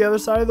run to the other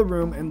side of the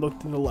room and look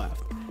to the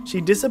left. She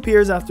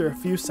disappears after a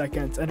few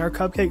seconds and her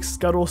cupcake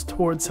scuttles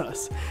towards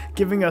us,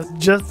 giving us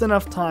just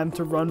enough time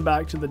to run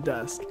back to the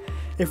desk.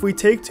 If we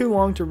take too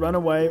long to run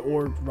away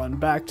or run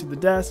back to the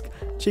desk,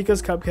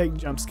 Chica's cupcake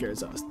jump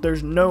scares us.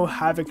 There's no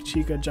Havoc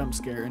Chica jump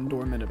scare in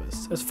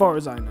Dormitabis, as far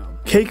as I know.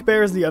 Cake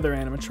Bear is the other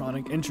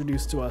animatronic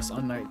introduced to us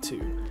on Night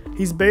 2.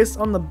 He's based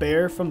on the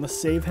bear from the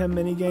Save Him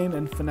minigame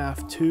in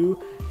FNAF 2.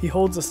 He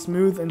holds a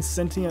smooth and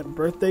sentient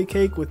birthday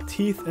cake with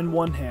teeth in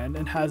one hand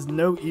and has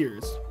no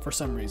ears for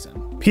some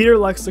reason. Peter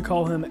likes to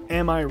call him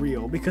Am I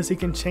Real because he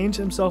can change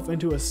himself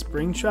into a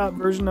Springtrap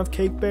version of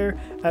Cake Bear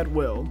at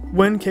will.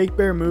 When Cake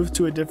Bear moves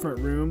to a different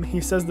room,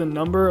 he says the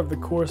number of the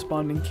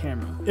corresponding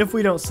camera. If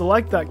we don't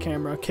select that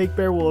camera, Cake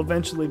Bear will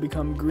eventually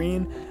become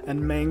green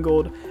and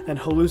mangled, and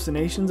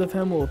hallucinations of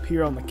him will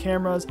appear on the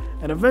cameras,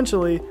 and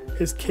eventually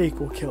his cake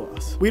will kill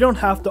us. We don't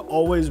have to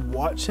always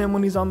watch him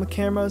when he's on the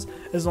cameras.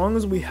 As long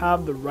as we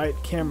have the right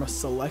camera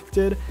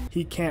selected,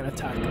 he can't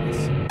attack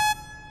us.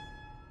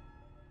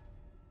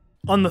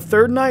 On the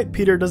third night,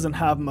 Peter doesn't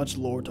have much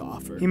lore to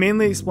offer. He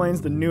mainly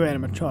explains the new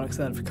animatronics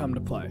that have come to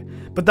play,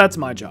 but that's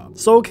my job.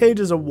 Soul Cage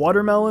is a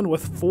watermelon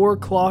with 4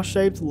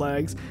 claw-shaped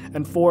legs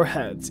and 4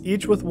 heads,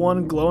 each with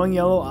one glowing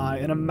yellow eye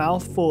and a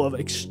mouth full of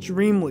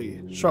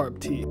extremely sharp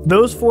teeth.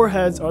 Those 4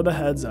 heads are the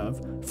heads of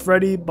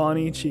Freddy,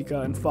 Bonnie, Chica,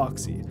 and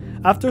Foxy.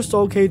 After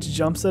Soul Cage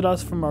jumps at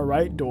us from our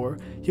right door,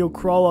 he'll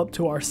crawl up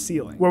to our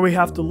ceiling, where we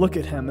have to look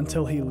at him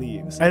until he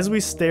leaves. As we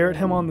stare at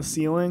him on the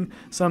ceiling,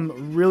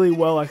 some really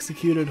well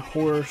executed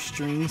horror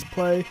strings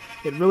play.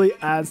 It really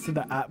adds to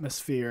the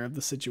atmosphere of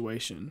the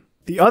situation.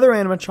 The other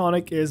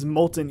animatronic is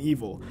Molten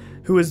Evil,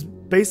 who is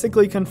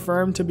basically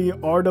confirmed to be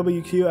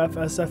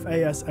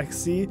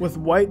RWQFSFASXC with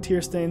white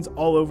tear stains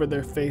all over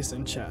their face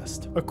and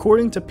chest.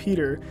 According to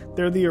Peter,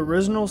 they're the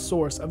original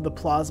source of the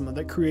plasma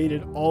that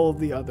created all of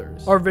the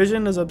others. Our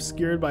vision is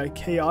obscured by a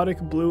chaotic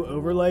blue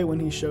overlay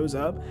when he shows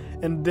up,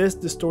 and this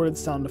distorted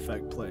sound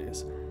effect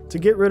plays. To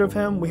get rid of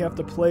him, we have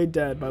to play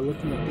dead by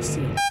looking at the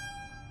ceiling.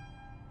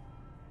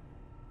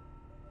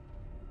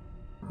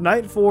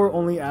 Night 4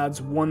 only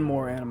adds one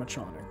more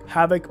animatronic,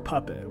 Havoc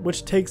Puppet,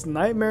 which takes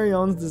Night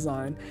Marion's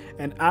design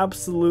and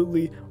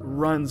absolutely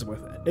runs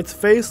with it. Its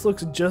face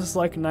looks just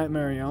like Night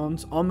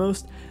Marion's,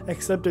 almost,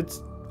 except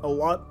it's a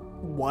lot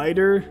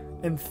wider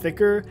and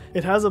thicker.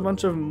 It has a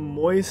bunch of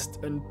moist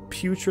and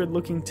putrid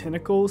looking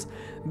tentacles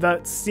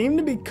that seem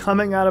to be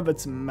coming out of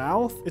its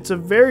mouth. It's a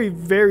very,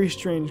 very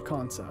strange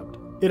concept.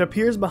 It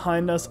appears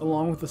behind us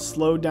along with a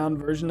slowed down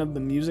version of the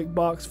music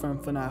box from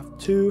FNAF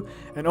 2,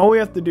 and all we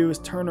have to do is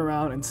turn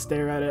around and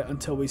stare at it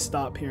until we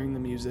stop hearing the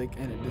music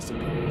and it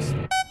disappears.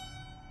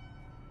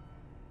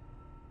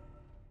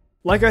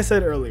 Like I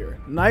said earlier,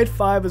 Night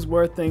 5 is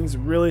where things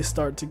really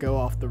start to go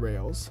off the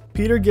rails.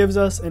 Peter gives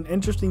us an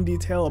interesting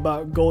detail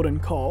about Golden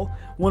Call,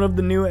 one of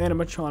the new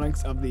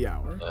animatronics of the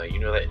hour. You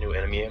know that new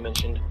enemy I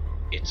mentioned?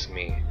 It's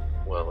me.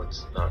 well,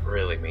 it's not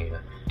really me.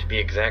 To be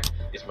exact,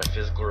 it's my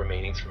physical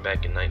remainings from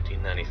back in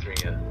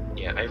 1993.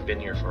 Yeah, I've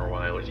been here for a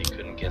while, if you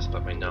couldn't guess by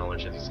my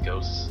knowledge of these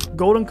ghosts.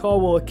 Golden Call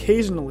will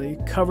occasionally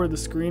cover the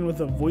screen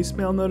with a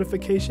voicemail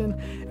notification,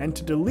 and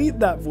to delete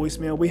that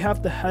voicemail, we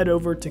have to head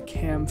over to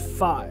Cam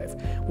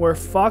 5, where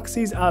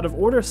Foxy's out of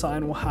order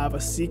sign will have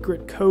a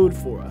secret code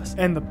for us,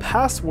 and the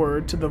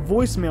password to the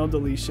voicemail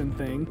deletion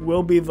thing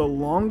will be the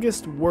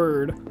longest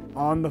word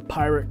on the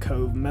Pirate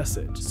Cove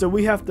message. So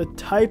we have to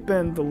type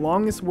in the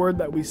longest word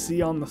that we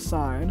see on the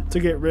sign to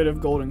get rid of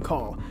Golden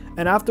Call.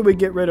 And after we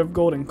get rid of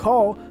Golden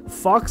Call,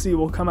 Foxy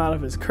will come out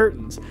of his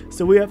curtains.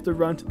 So we have to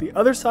run to the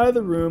other side of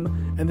the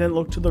room and then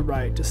look to the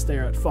right to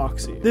stare at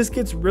Foxy. This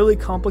gets really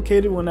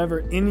complicated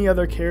whenever any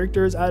other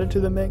character is added to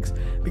the mix,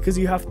 because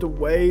you have to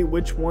weigh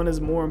which one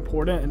is more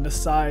important and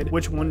decide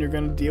which one you're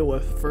going to deal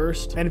with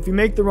first. And if you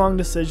make the wrong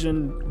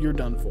decision, you're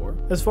done for.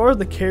 As far as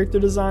the character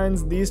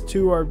designs, these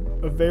two are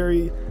a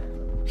very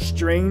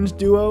strange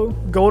duo.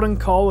 Golden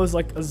Call is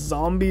like a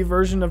zombie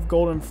version of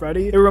Golden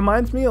Freddy. It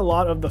reminds me a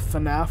lot of the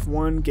FNAF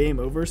 1 game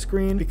over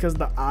screen because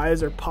the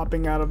eyes are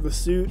popping out of the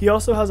suit. He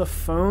also has a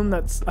phone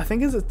that's, I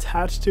think, is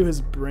attached to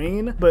his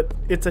brain, but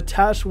it's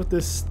attached with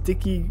this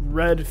sticky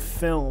red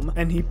film,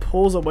 and he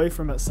pulls away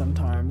from it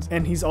sometimes.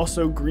 And he's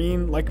also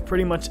green, like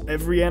pretty much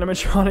every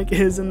animatronic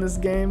is in this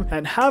game.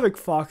 And Havoc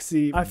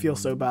Foxy, I feel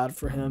so bad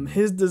for him.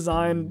 His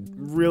design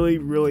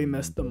really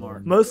missed the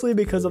mark, mostly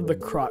because of the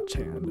crotch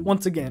hand.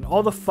 Once again,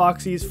 all the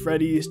Foxys,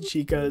 Freddys,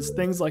 Chicas,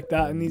 things like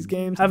that in these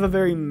games have a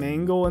very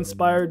Mangle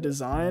inspired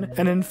design,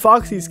 and in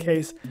Foxy's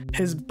case,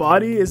 his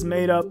body is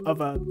made up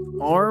of an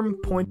arm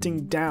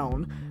pointing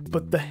down,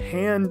 but the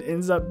hand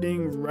ends up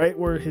being right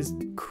where his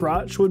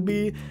crotch would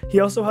be. He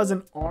also has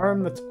an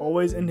arm that's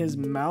always in his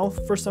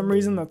mouth for some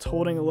reason that's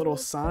holding a little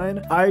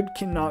sign. I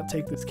cannot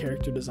take this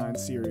character design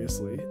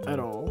seriously at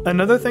all.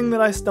 Another thing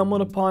that I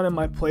stumbled upon in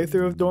my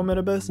playthrough of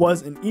Dormitabis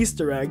was an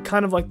Easter egg,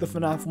 kind of like the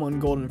FNAF 1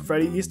 Golden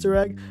Freddy Easter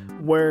egg,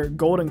 where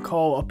Golden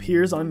Call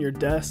appears on your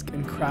desk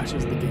and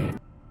crashes the game.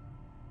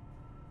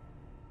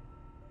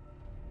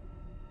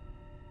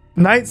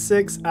 Night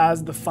 6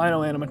 as the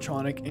final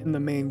animatronic in the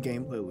main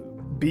gameplay loop.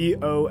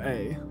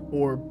 BOA,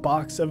 or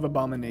Box of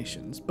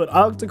Abominations, but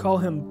I like to call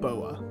him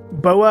Boa.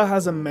 Boa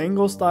has a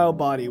Mangle-style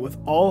body with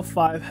all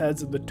 5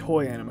 heads of the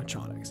toy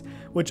animatronics,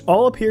 which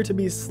all appear to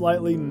be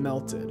slightly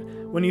melted.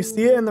 When you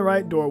see it in the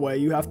right doorway,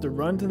 you have to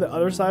run to the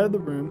other side of the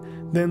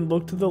room, then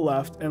look to the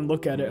left and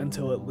look at it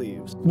until it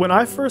leaves. When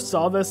I first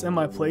saw this in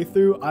my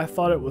playthrough, I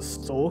thought it was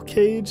Soul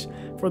Cage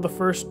for the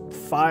first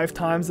 5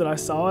 times that I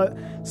saw it,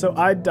 so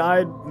I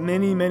died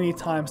many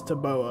times to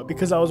Boa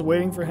because I was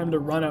waiting for him to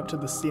run up to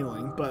the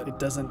ceiling, but it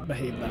doesn't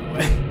behave that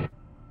way.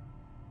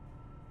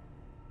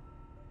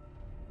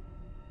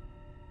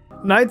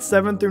 Nights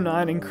 7 through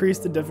 9 increase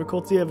the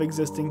difficulty of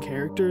existing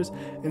characters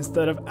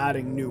instead of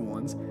adding new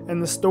ones,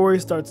 and the story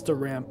starts to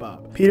ramp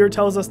up. Peter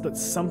tells us that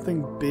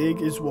something big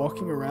is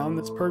walking around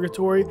this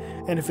purgatory,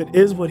 and if it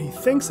is what he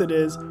thinks it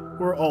is,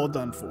 we're all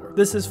done for.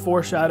 This is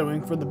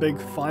foreshadowing for the big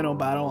final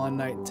battle on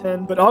Night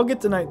 10, but I'll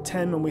get to Night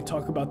 10 when we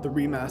talk about the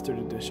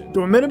remastered edition.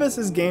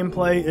 Dormitabis'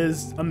 gameplay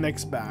is a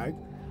mixed bag.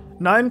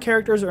 9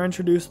 characters are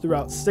introduced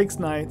throughout 6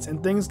 nights,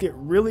 and things get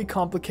really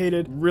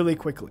complicated really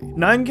quickly.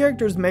 9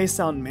 characters may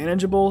sound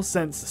manageable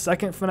since the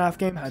second FNAF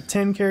game had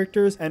 10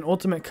 characters and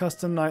Ultimate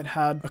Custom Night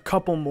had a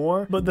couple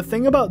more, but the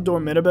thing about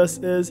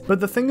Dormitabis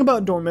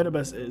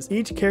is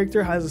each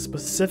character has a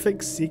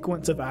specific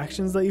sequence of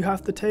actions that you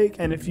have to take,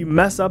 and if you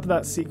mess up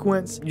that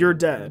sequence, you're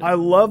dead. I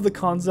love the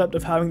concept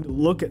of having to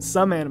look at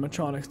some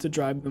animatronics to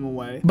drive them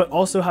away, but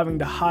also having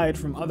to hide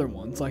from other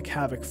ones like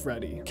Havoc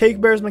Freddy.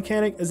 Cake Bear's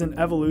mechanic is an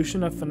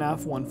evolution of FNAF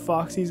 1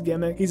 Foxy's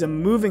gimmick. He's a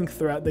moving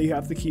threat that you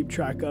have to keep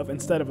track of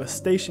instead of a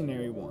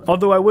stationary one.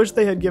 Although I wish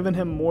they had given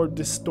him more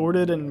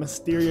distorted and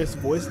mysterious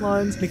voice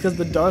lines, because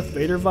the Darth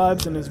Vader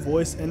vibes in his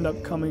voice end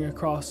up coming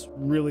across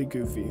really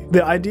goofy.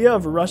 The idea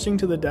of rushing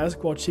to the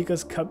desk while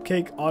Chica's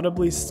cupcake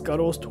audibly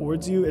scuttles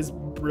towards you is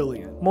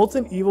brilliant.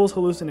 Molten Evil's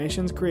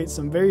hallucinations create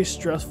some very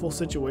stressful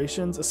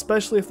situations,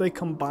 especially if they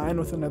combine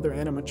with another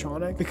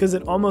animatronic, because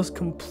it almost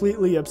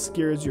completely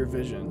obscures your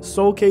vision.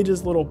 Soul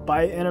Cage's little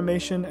bite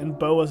animation and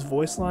Boa's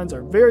voice line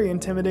are very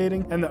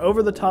intimidating, and the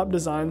over-the-top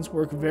designs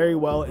work very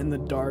well in the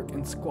dark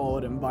and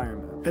squalid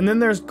environment. And then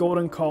there's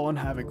Golden Call and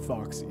Havoc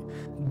Foxy.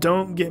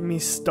 Don't get me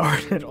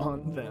started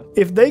on them.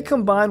 If they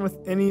combine with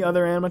any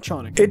other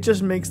animatronic, it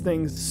just makes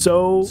things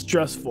so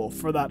stressful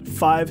for that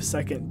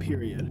 5-second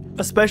period.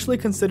 Especially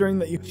considering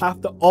that you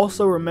have to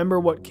also remember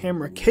what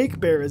camera Cake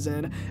Bear is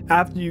in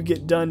after you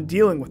get done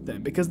dealing with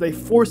them, because they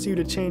force you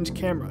to change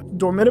camera.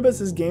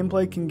 Dormitabis'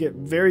 gameplay can get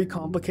very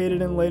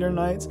complicated in later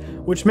nights,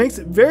 which makes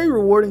it very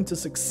rewarding to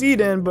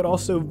succeed in, but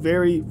also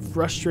very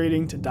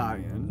frustrating to die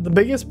in. The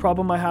biggest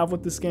problem I have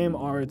with this game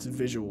are its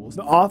visuals.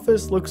 The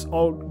office looks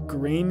all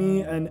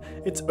grainy and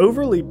and it's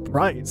overly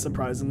bright,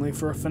 surprisingly,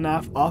 for a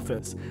FNAF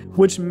office,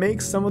 which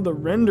makes some of the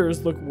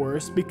renders look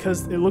worse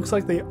because it looks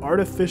like they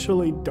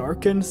artificially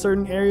darken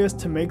certain areas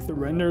to make the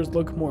renders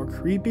look more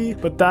creepy,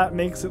 but that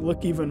makes it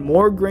look even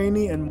more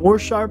grainy and more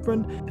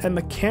sharpened, and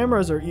the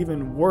cameras are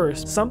even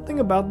worse. Something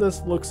about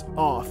this looks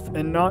off,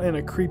 and not in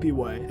a creepy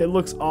way. It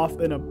looks off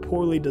in a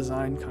poorly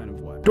designed kind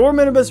of way.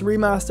 Dormitabis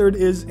Remastered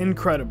is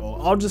incredible.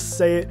 I'll just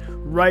say it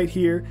right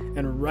here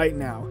and right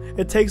now.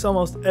 It takes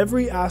almost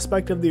every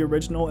aspect of the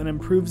original and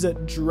improves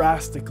it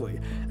drastically,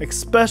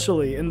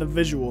 especially in the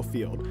visual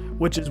field,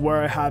 which is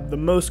where I had the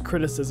most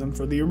criticism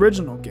for the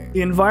original game.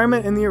 The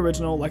environment in the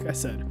original, like I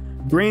said,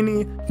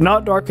 grainy,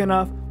 not dark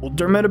enough. Well,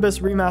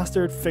 Dormitabis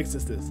Remastered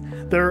fixes this.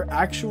 There are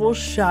actual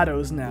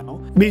shadows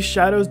now. These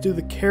shadows do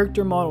the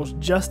character models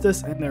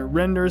justice in their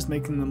renders,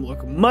 making them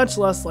look much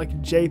less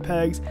like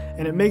JPEGs,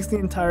 and it makes the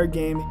entire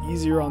game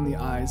easier on the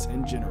eyes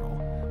in general.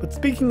 But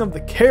speaking of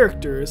the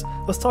characters,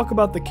 let's talk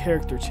about the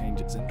character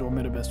changes in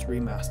Dormitabis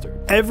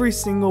Remastered. Every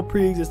single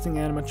pre-existing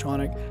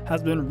animatronic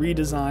has been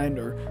redesigned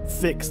or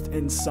fixed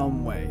in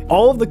some way.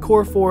 All of the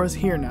core 4 is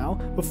here now.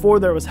 Before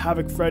there was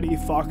Havoc, Freddy,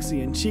 Foxy,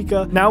 and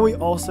Chica. Now we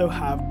also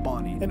have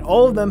Bonnie. And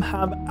all of them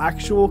have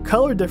actual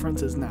color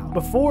differences now.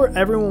 Before,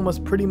 everyone was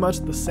pretty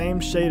much the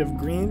same shade of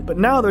green, but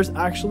now there's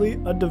actually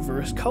a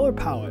diverse color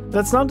palette.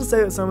 That's not to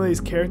say that some of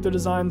these character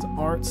designs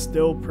aren't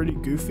still pretty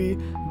goofy,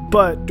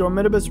 but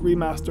Dormitabis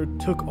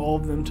Remastered took all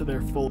of them to their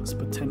fullest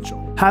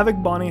potential.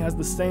 Havoc Bonnie has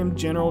the same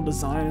general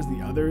design as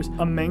the others,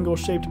 a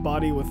mangle-shaped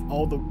body with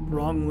all the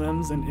wrong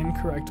limbs in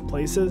incorrect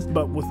places,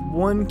 but with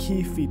one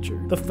key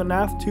feature. The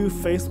FNAF 2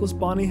 faceless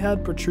Bonnie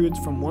head protrudes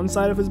from one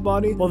side of his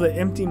body, while the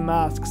empty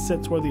mask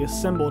sits where the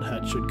assembled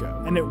head should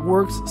go, and it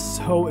works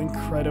so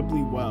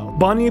incredibly well.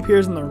 Bonnie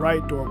appears in the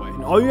right doorway,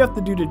 and all you have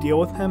to do to deal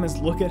with him is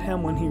look at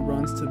him when he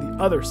runs to the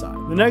other side.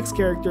 The next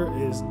character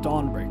is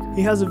Dawnbreaker.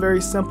 He has a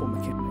very simple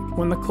mechanic.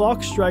 When the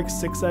clock strikes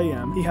 6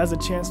 AM, he has a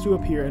chance to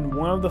appear in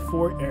one of the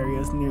 4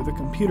 areas near the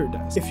computer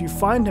desk. If you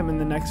find him in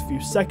the next few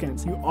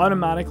seconds, you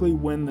automatically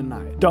win the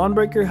night.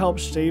 Dawnbreaker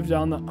helps shave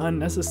down the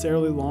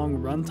unnecessarily long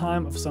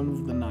runtime of some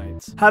of the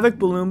nights. Havoc,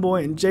 Balloon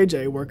Boy, and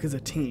JJ work as a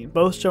team,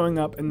 both showing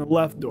up in the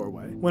left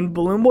doorway. When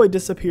Balloon Boy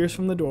disappears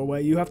from the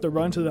doorway, you have to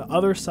run to the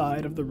other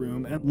side of the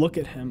room and look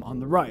at him on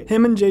the right.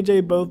 Him and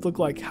JJ both look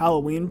like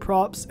Halloween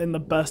props in the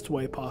best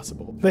way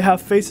possible. They have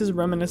faces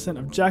reminiscent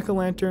of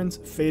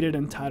jack-o'-lanterns, faded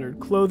and tattered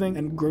clothing,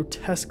 and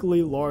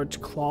grotesquely large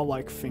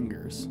claw-like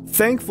fingers.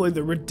 Thankfully,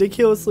 the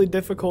ridiculously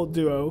difficult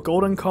duo,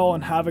 Golden Call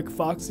and Havoc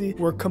Foxy,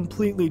 were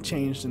completely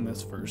changed in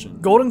this version.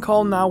 Golden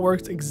Call now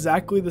works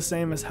exactly the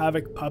same as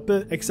Havoc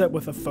Puppet, except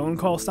with a phone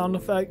call sound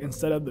effect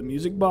instead of the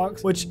music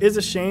box, which is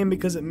a shame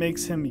because it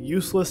makes him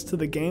useless to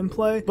the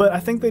gameplay, but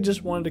I think they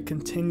just wanted to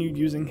continue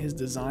using his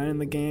design in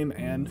the game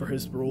and for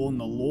his role in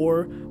the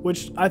lore,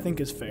 which I think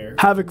is fair.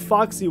 Havoc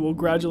Foxy will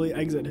gradually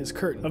exit his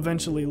curtain,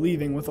 eventually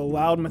leaving with a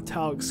loud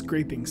metallic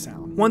scraping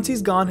sound. Once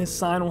he's gone, his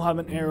sign will have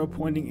an arrow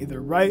pointing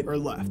either right or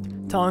left,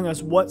 telling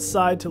us what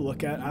side to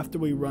look at after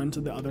we run to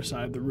the other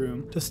side of the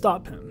room to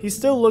stop him. He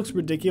still looks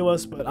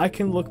ridiculous, but I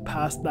can look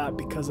past that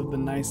because of the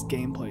nice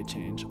gameplay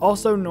change.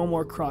 Also, no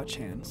more crotch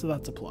hand, so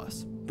that's a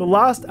plus. The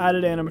last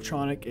added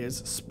animatronic is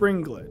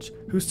Spring Glitch,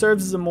 who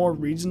serves as a more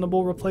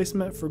reasonable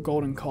replacement for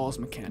Golden Call's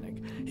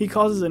mechanic. He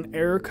causes an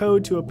error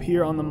code to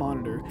appear on the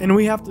monitor, and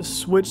we have to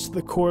switch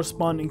the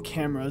corresponding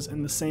cameras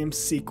in the same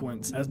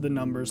sequence as the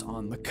numbers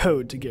on the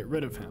code to get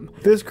rid of him.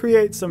 This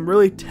creates some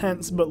really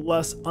tense but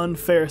less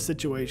unfair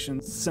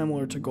situations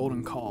similar to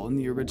Golden Call in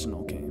the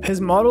original game.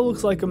 His model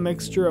looks like a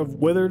mixture of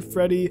Withered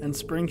Freddy and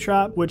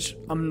Springtrap, which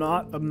I'm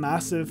not a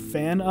massive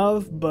fan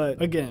of,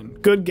 but again,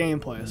 good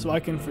gameplay, so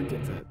I can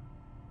forgive it.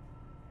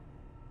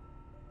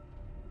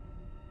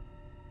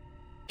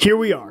 Here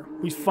we are.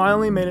 We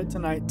finally made it to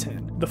night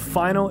 10, the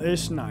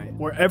final-ish night,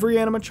 where every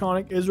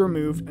animatronic is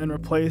removed and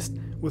replaced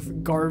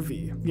with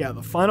Garvey. Yeah,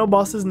 the final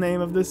boss's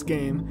name of this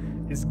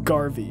game is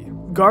Garvey.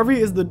 Garvey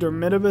is the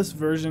Dormitabis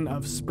version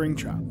of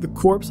Springtrap, the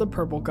corpse of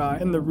Purple Guy,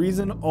 and the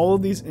reason all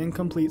of these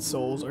incomplete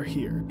souls are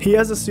here. He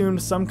has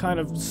assumed some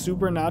kind of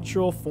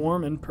supernatural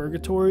form in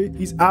purgatory.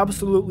 He's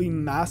absolutely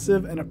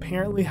massive and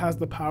apparently has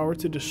the power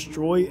to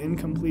destroy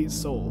incomplete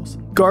souls.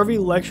 Garvey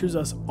lectures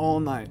us all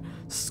night,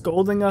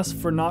 scolding us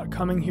for not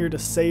coming here to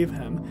save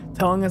him,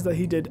 telling us that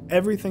he did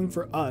everything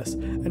for us,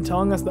 and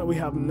telling us that we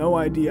have no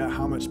idea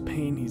how much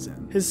pain he's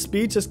in. His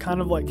speech is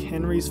kind of like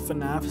Henry's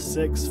FNAF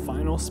 6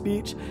 final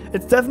speech.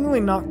 It's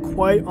definitely not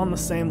quite on the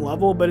same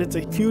level, but it's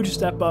a huge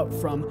step up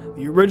from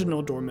the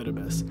original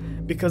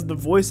Dormitabis, because the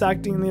voice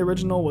acting in the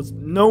original was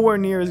nowhere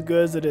near as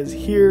good as it is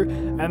here,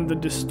 and the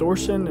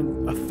distortion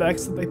and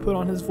effects that they put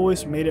on his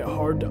voice made it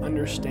hard to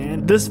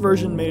understand. This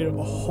version made it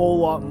a whole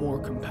lot more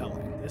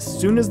compelling, As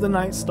soon as the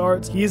night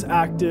starts, he's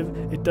active.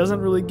 It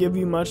doesn't really give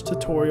you much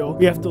tutorial.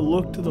 We have to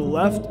look to the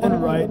left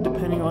and right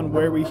depending on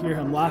where we hear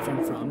him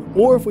laughing from,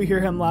 or if we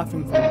hear him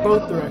laughing from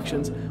both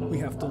directions, we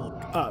have to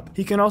look up.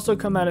 He can also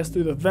come at us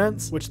through the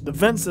vents, which the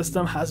vent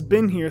system has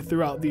been here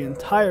throughout the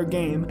entire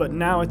game, but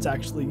now it's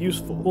actually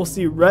useful. We'll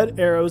see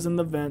red arrows in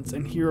the vents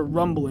and hear a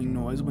rumbling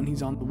noise when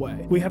he's on the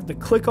way. We have to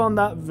click on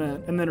that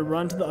vent and then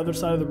run to the other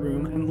side of the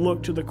room and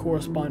look to the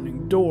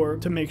corresponding door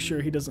to make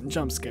sure he doesn't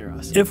jump scare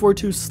us. If we're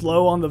too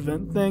slow on the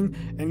vent thing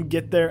and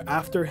get there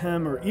after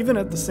him or even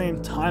at the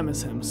same time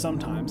as him,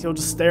 sometimes he'll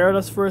just stare at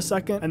us for a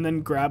second and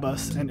then grab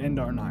us and end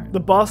our night. The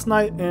boss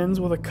night ends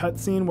with a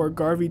cutscene where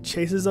Garvey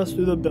chases us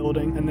through the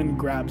building and then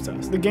grabs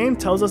us. The game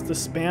tells us to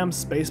spam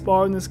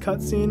spacebar in this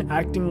cutscene,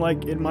 acting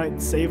like it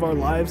might save our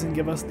lives and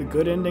give us the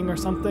good ending or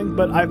something,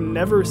 but I've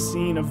never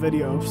seen a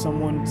video of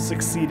someone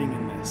succeeding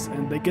in this,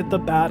 and they get the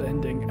bad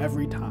ending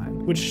every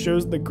time, which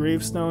shows the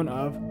gravestone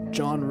of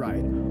John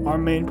Wright, our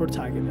main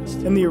protagonist.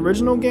 In the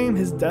original game,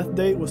 his death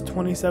date was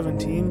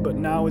 2017, but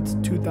now it's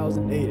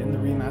 2008 in the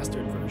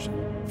remastered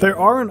version. There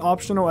are an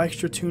optional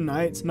extra 2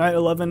 nights. Night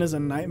 11 is a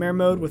nightmare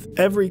mode with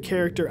every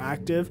character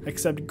active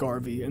except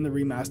Garvey in the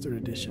remastered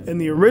edition. In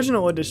the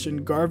original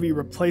edition, Garvey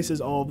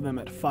replaces all of them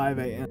at 5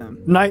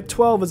 a.m. Night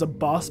 12 is a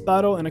boss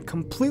battle in a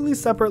completely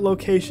separate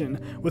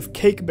location with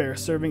Cake Bear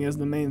serving as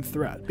the main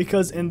threat,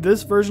 because in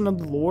this version of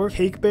the lore,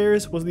 Cake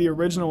Bear's was the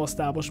original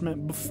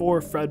establishment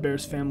before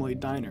Fredbear's family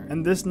diner,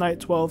 and this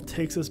Night 12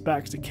 takes us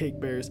back to Cake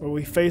Bear's where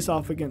we face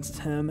off against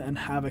him and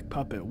Havoc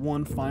Puppet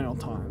one final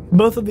time.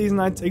 Both of these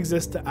nights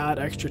exist to add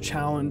extra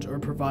challenge or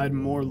provide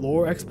more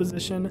lore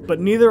exposition, but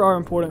neither are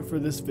important for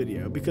this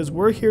video because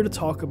we're here to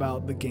talk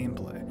about the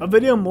gameplay. A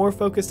video more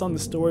focused on the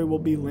story will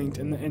be linked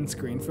in the end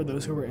screen for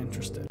those who are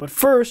interested. But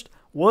first,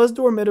 was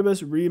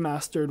Dormitabis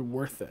Remastered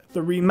worth it? The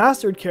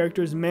remastered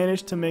characters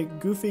managed to make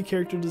goofy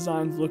character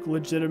designs look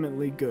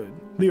legitimately good.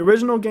 The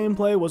original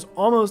gameplay was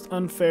almost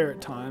unfair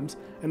at times,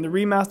 and the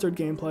remastered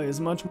gameplay is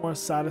much more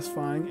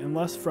satisfying and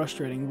less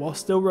frustrating while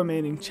still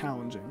remaining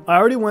challenging. I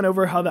already went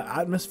over how the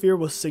atmosphere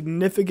was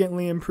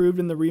significantly improved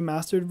in the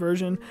remastered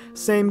version.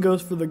 Same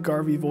goes for the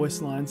Garvey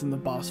voice lines in the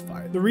boss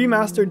fight. The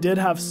remaster did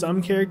have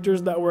some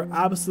characters that were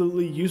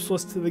absolutely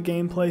useless to the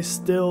gameplay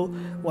still,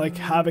 like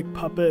Havoc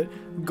Puppet,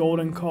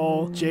 Golden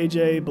Call,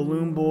 JJ,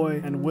 Balloon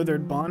Boy, and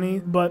Withered Bonnie,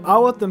 but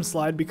I'll let them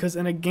slide because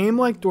in a game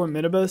like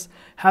Dormitabis,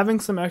 having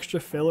some extra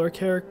filler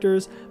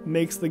characters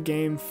makes the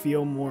game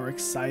feel more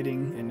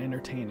exciting and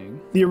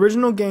entertaining. The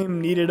original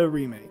game needed a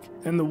remake,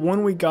 and the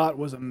one we got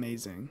was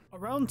amazing.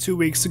 Around 2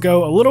 weeks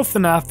ago, a little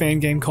FNAF fan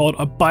game called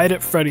A Bite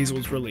at Freddy's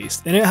was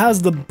released, and it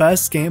has the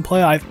best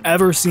gameplay I've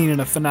ever seen in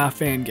a FNAF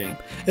fan game.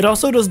 It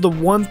also does the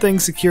one thing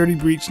Security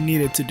Breach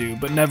needed to do,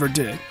 but never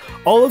did.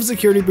 All of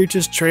Security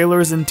Breach's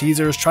trailers and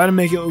teasers try to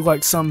make it look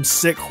like some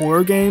sick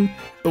horror game,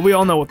 but we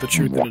all know what the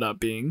truth ended up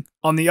being.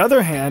 On the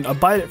other hand, A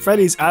Bite at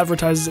Freddy's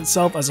advertises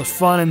itself as a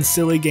fun and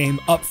silly game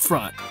up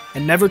front,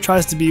 and never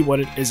tries to be what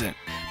it isn't.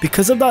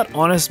 Because of that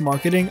honest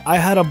marketing, I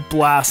had a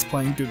blast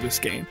playing through this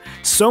game,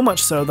 so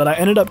much so that I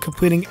ended up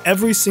completing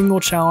every single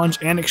challenge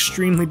and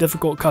extremely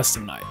difficult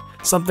custom night,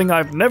 something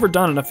I've never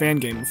done in a fan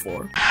game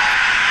before.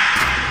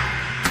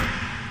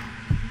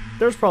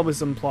 There's probably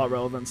some plot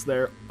relevance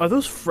there. Are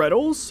those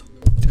Freddles?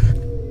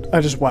 I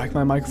just whacked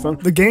my microphone.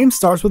 The game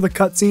starts with a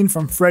cutscene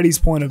from Freddy's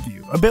point of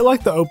view, a bit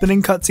like the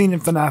opening cutscene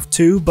in FNAF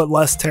 2, but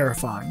less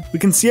terrifying. We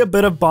can see a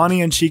bit of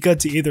Bonnie and Chica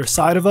to either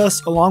side of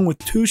us, along with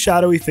 2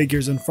 shadowy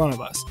figures in front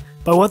of us.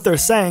 By what they're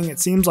saying, it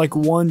seems like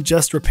one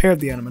just repaired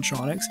the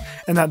animatronics,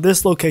 and that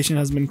this location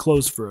has been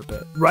closed for a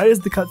bit. Right as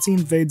the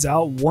cutscene fades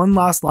out, one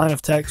last line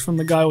of text from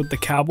the guy with the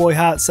cowboy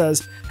hat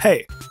says,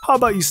 "Hey, how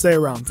about you stay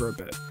around for a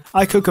bit?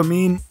 I cook a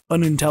mean,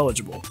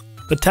 unintelligible."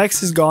 The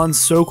text is gone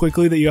so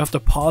quickly that you have to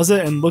pause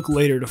it and look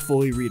later to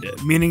fully read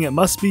it, meaning it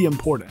must be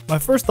important. My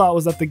first thought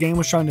was that the game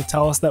was trying to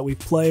tell us that we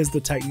play as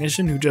the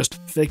technician who just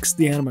fixed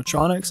the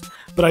animatronics,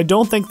 but I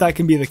don't think that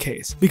can be the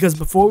case, because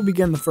before we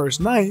begin the first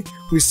night,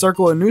 we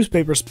circle a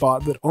newspaper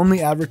spot that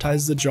only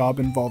advertises a job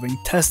involving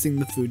testing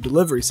the food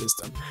delivery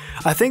system.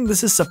 I think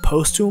this is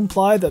supposed to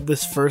imply that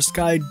this first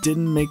guy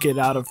didn't make it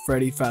out of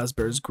Freddy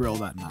Fazbear's Grill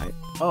that night.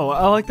 Oh,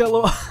 I like that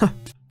little...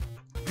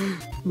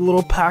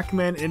 little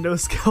Pac-Man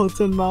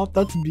endoskeleton mouth.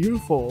 That's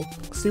beautiful.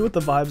 See what the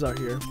vibes are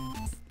here.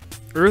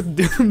 Earth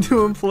doomed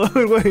to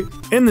implode.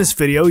 Wait. In this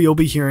video, you'll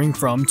be hearing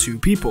from 2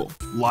 people,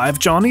 Live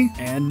Johnny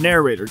and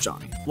Narrator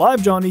Johnny.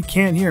 Live Johnny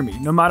can't hear me,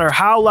 no matter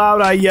how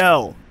loud I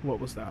yell. What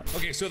was that?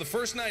 Okay, so the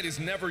first night is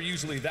never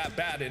usually that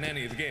bad in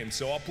any of the games,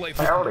 so I'll play.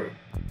 Howdy.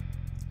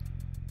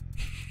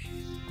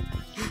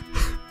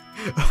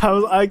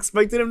 I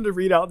expected him to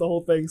read out the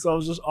whole thing, so I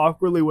was just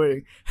awkwardly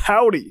waiting.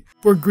 Howdy!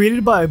 We're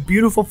greeted by a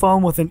beautiful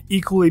phone with an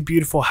equally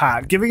beautiful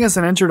hat, giving us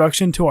an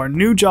introduction to our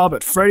new job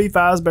at Freddy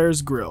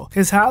Fazbear's Grill.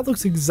 His hat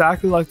looks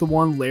exactly like the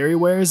one Larry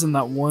wears in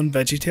that one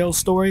VeggieTales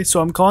story,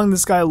 so I'm calling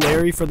this guy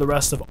Larry for the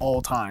rest of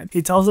all time.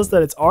 He tells us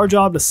that it's our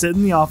job to sit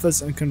in the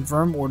office and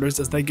confirm orders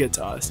as they get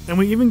to us, and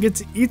we even get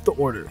to eat the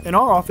order. In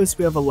our office,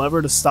 we have a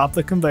lever to stop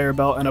the conveyor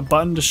belt and a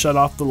button to shut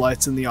off the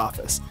lights in the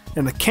office.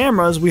 In the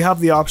cameras, we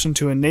have the option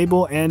to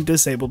enable and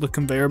disable the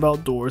conveyor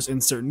belt doors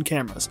in certain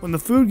cameras. When the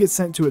food gets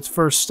sent to its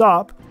first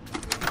stop,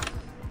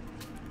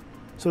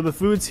 so the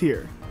food's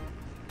here.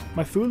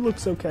 My food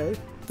looks okay.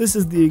 This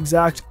is the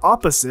exact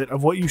opposite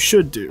of what you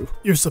should do.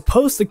 You're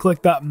supposed to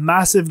click that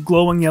massive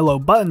glowing yellow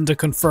button to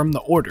confirm the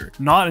order,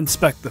 not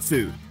inspect the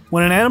food.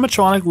 When an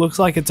animatronic looks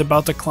like it's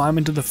about to climb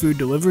into the food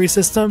delivery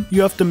system,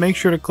 you have to make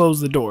sure to close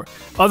the door.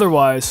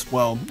 Otherwise,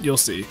 well, you'll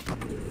see.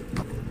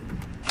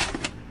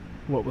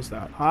 What was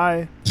that?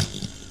 Hi.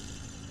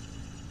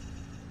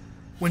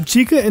 When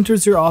Chica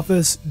enters your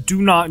office, do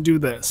not do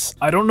this.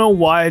 I don't know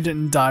why I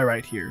didn't die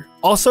right here.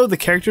 Also, the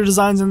character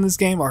designs in this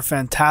game are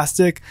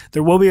fantastic.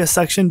 There will be a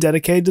section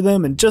dedicated to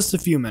them in just a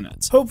few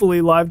minutes.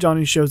 Hopefully, Live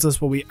Johnny shows us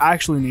what we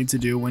actually need to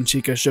do when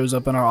Chica shows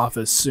up in our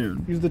office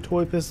soon. Use the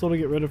toy pistol to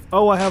get rid of—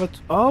 oh, I have a—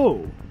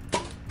 oh!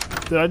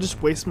 Did I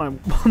just waste my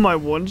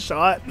one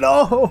shot?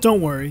 No! Don't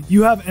worry,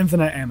 you have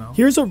infinite ammo.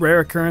 Here's a rare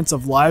occurrence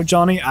of Live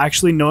Johnny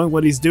actually knowing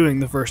what he's doing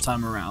the first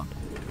time around.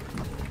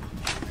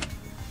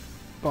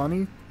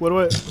 Bonnie?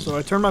 So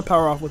I turn my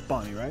power off with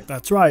Bonnie, right?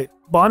 That's right.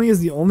 Bonnie is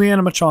the only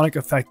animatronic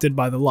affected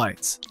by the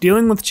lights.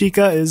 Dealing with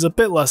Chica is a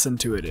bit less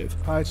intuitive.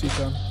 Hi,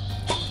 Chica.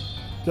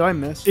 Did I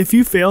miss? If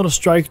you fail to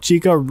strike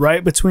Chica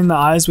right between the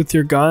eyes with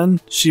your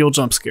gun, she'll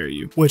jump scare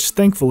you, which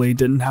thankfully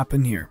didn't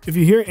happen here. If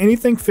you hear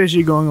anything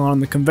fishy going on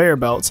the conveyor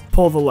belts,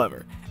 pull the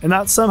lever, and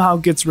that somehow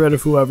gets rid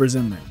of whoever's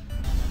in there.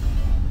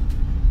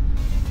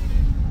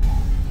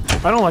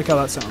 I don't like how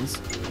that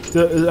sounds.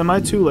 Am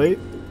I too late?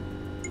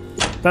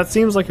 That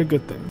seems like a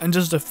good thing. And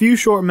just a few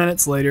short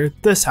minutes later,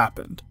 this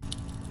happened.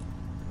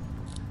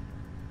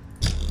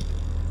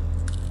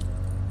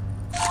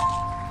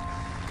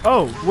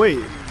 Oh,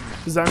 wait.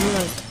 Does that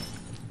mean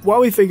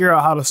While we figure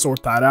out how to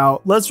sort that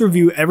out, let's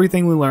review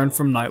everything we learned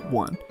from night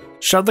 1.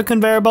 Shut the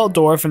conveyor belt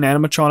door if an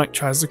animatronic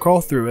tries to crawl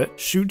through it,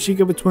 shoot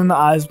Chica between the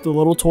eyes with the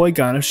little toy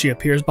gun if she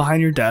appears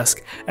behind your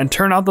desk, and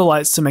turn out the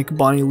lights to make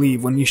Bonnie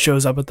leave when he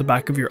shows up at the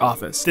back of your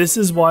office. This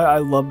is why I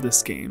love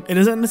this game. It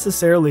isn't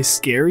necessarily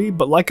scary,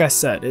 but like I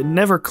said, it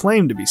never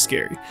claimed to be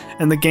scary,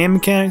 and the game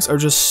mechanics are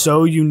just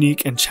so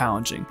unique and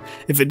challenging.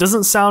 If it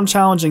doesn't sound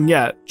challenging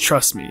yet,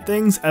 trust me,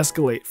 things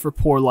escalate for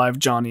poor Live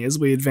Johnny as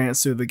we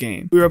advance through the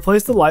game. We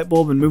replace the light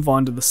bulb and move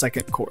on to the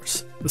second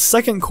course. The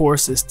second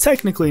course is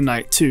technically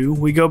night 2,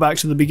 we go back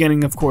to the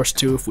beginning of course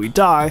 2 if we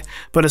die,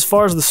 but as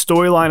far as the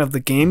storyline of the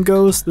game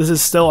goes, this is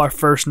still our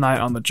first night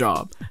on the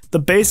job. The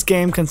base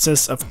game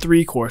consists of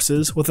 3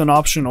 courses, with an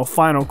optional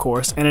final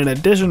course and an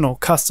additional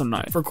custom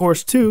night. For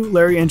course 2,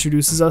 Larry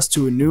introduces us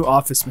to a new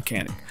office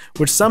mechanic,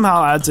 which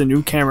somehow adds a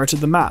new camera to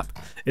the map.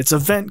 It's a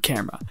vent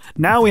camera.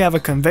 Now we have a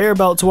conveyor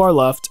belt to our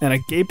left and a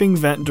gaping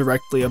vent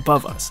directly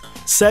above us.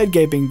 Said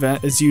gaping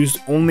vent is used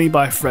only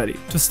by Freddy.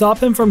 To stop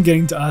him from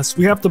getting to us,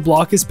 we have to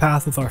block his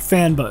path with our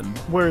fan button.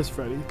 Where is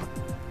Freddy?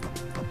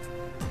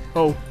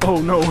 Oh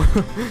no.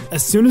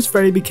 As soon as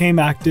Freddy became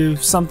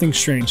active, something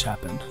strange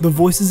happened. The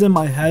voices in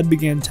my head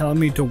began telling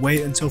me to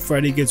wait until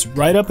Freddy gets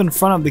right up in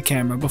front of the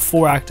camera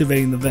before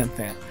activating the vent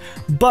fan.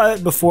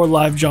 But before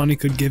Live Johnny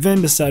could give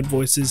in to said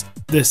voices,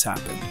 this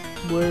happened.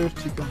 Where's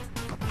Chica?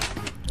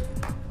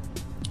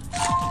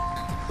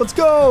 Let's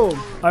go!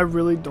 I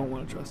really don't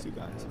want to trust you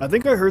guys. I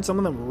think I heard some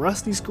of them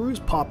rusty screws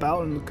pop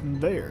out in the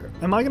conveyor.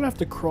 Am I gonna have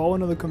to crawl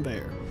into the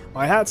conveyor?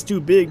 My hat's too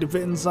big to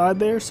fit inside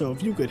there, so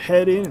if you could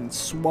head in and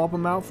swap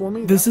them out for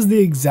me. This is the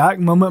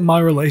exact moment my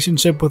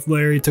relationship with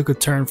Larry took a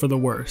turn for the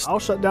worst. I'll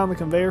shut down the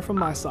conveyor from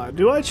my side.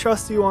 Do I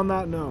trust you on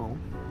that? No.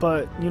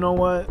 But you know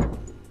what?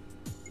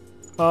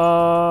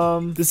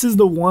 This is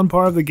the one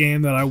part of the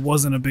game that I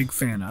wasn't a big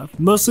fan of,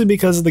 mostly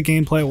because the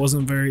gameplay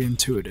wasn't very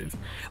intuitive.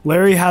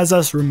 Larry has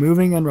us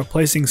removing and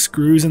replacing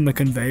screws in the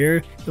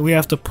conveyor, and we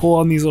have to pull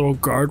on these little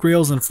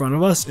guardrails in front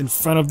of us, in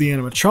front of the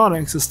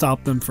animatronics to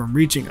stop them from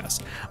reaching us.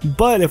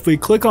 But if we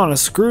click on a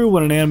screw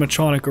when an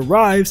animatronic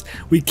arrives,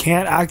 we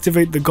can't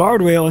activate the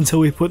guardrail until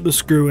we put the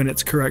screw in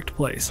its correct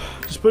place.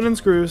 Just put in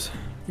screws.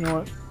 You know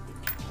what?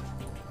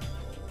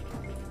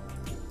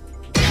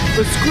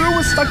 The screw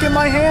was stuck in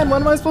my hand.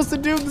 What am I supposed to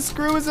do? The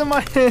screw is in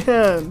my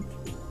hand.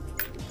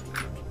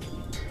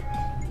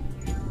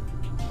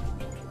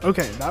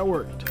 Okay, that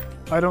worked.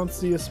 I don't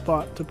see a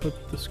spot to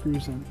put the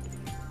screws in.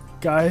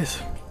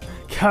 Guys.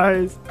 Oh,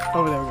 there we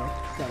go.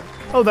 Got it.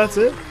 Oh, that's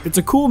it? It's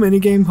a cool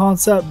minigame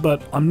concept,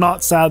 but I'm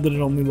not sad that it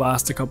only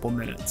lasts a couple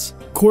minutes.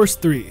 Course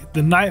 3,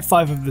 the night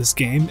 5 of this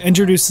game,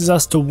 introduces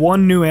us to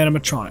one new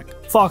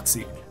animatronic,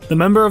 Foxy. The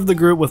member of the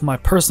group with my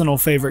personal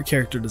favorite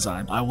character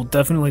design. I will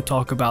definitely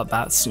talk about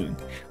that soon.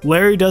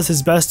 Larry does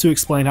his best to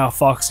explain how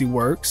Foxy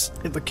works.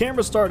 If the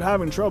cameras start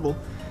having trouble,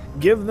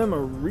 give them a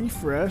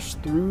refresh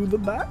through the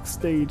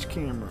backstage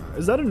camera.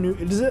 Is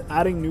it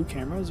adding new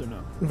cameras or no?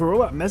 If a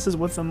robot messes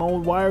with some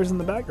old wires in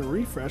the back, a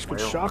refresh could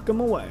shock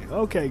them away.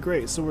 Okay,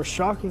 great, so we're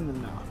shocking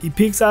them now. He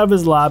peeks out of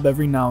his lab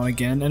every now and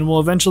again and will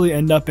eventually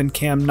end up in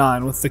cam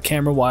 9 with the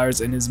camera wires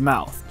in his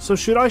mouth. So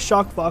should I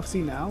shock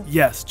Foxy now?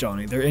 Yes,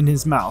 Johnny, they're in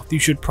his mouth. You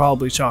should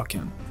probably shock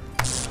him.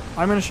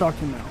 I'm gonna shock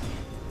him now.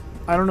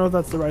 I don't know if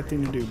that's the right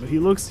thing to do, but he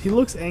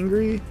looks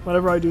angry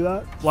whenever I do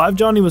that. Live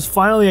Johnny was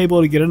finally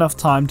able to get enough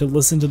time to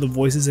listen to the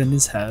voices in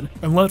his head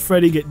and let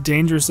Freddy get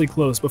dangerously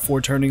close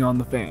before turning on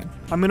the fan.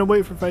 I'm gonna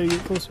wait for Freddy to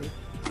get closer.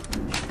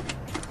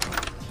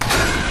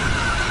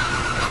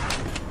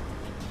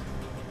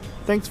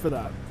 Thanks for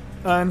that.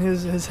 And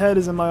his head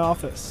is in my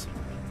office.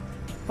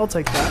 I'll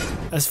take that.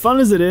 As fun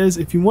as it is,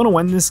 if you want to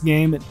win this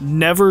game,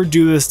 never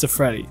do this to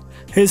Freddy.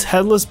 His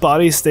headless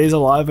body stays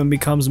alive and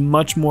becomes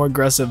much more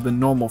aggressive than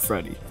normal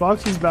Freddy.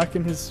 Foxy's back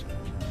in his...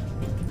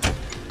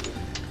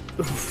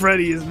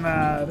 Freddy is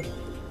mad.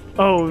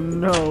 Oh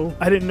no.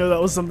 I didn't know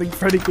that was something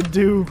Freddy could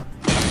do.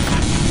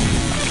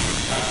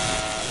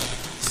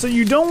 So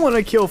you don't want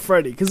to kill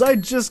Freddy, because I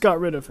just got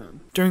rid of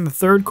him. During the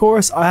third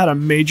course, I had a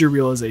major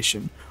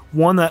realization.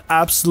 One that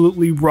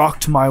absolutely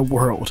rocked my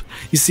world.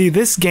 You see,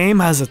 this game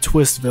has a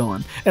twist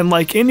villain, and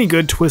like any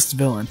good twist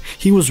villain,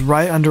 he was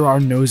right under our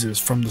noses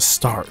from the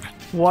start.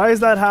 Why is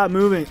that hat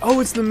moving? Oh,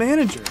 it's the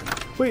manager.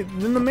 Wait,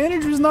 then the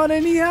manager's not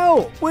any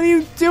help. What are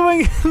you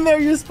doing in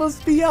there? You're supposed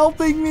to be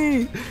helping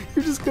me.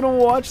 You're just gonna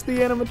watch the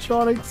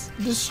animatronics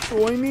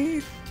destroy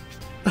me?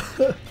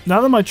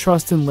 Now that my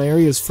trust in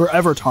Larry is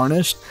forever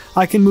tarnished,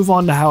 I can move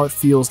on to how it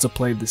feels to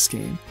play this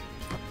game.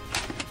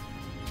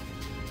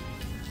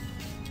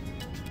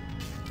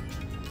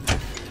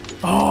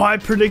 Oh, I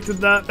predicted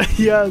that.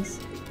 Yes.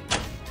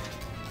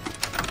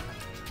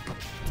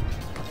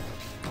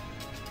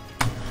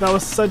 That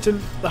was such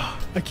an...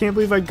 I can't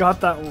believe I got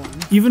that one.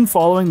 Even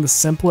following the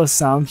simplest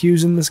sound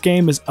cues in this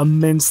game is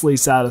immensely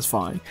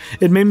satisfying.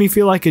 It made me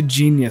feel like a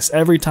genius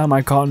every time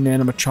I caught an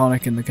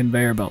animatronic in the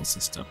conveyor belt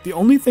system. The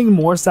only thing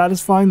more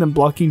satisfying than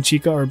blocking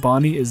Chica or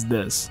Bonnie is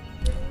this.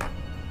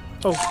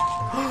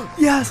 Oh.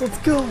 Yes, let's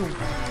go.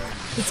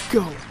 Let's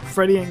go.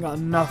 Freddy ain't got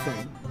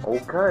nothing.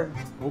 Okay.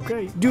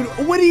 Okay. Dude,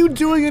 what are you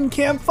doing in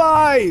Camp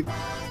 5?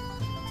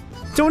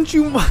 Don't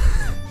you...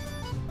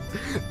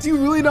 Do you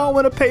really not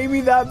want to pay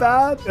me that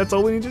bad? That's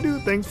all we need to do.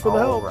 Thanks for the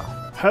help.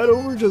 Right. Head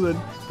over to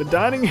the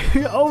dining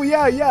area. Oh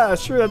yeah,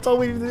 sure. That's all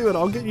we need to do, and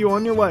I'll get you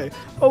on your way.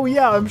 Oh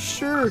yeah, I'm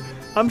sure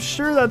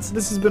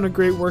this has been a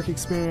great work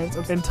experience.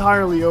 I'm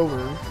entirely over.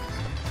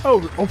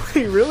 Oh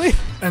wait, really?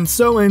 And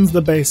so ends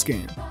the base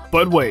game.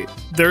 But wait,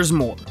 there's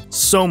more.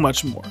 So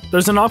much more.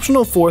 There's an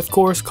optional fourth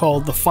course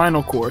called the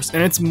final course,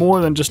 and it's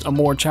more than just a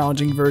more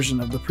challenging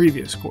version of the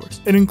previous course.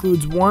 It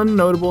includes one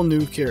notable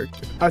new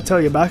character. I tell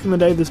you, back in the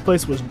day, this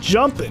place was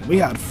jumping. We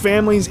had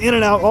families in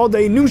and out all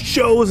day, new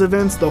shows,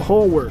 events, the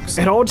whole works.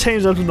 It all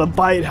changed after the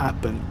bite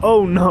happened.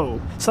 Oh no.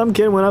 Some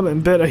kid went up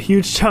and bit a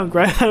huge chunk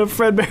right out of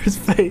Fredbear's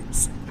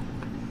face.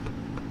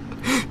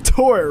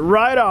 Tore it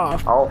right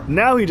off. Oh.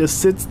 Now he just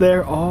sits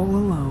there all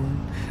alone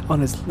on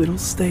his little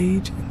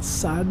stage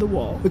inside the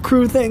wall. The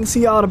crew thinks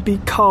he ought to be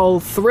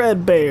called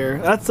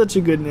Fredbear. That's such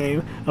a good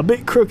name. A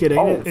bit crooked,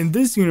 ain't it? In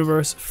this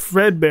universe,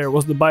 Fredbear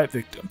was the bite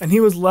victim, and he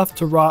was left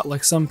to rot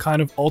like some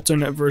kind of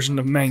alternate version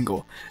of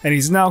Mangle, and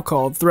he's now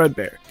called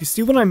Threadbare. You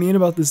see what I mean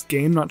about this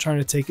game not trying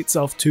to take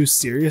itself too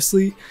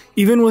seriously?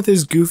 Even with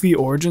his goofy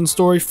origin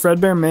story,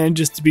 Fredbear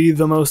manages to be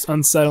the most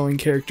unsettling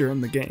character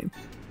in the game.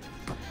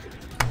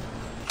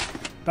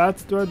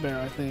 That's Threadbare,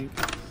 I think.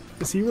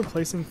 Is he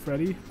replacing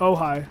Freddy? Oh,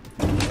 hi.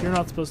 You're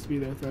not supposed to be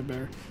there,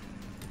 Threadbare.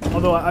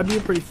 Although, I'd be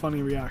a pretty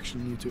funny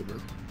reaction YouTuber.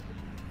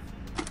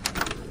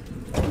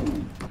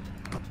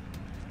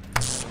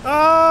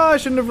 Ah, I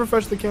shouldn't have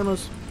refreshed the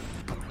cameras.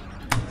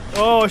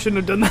 Oh, I shouldn't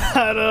have done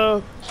that.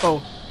 Oh.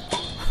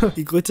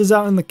 He glitches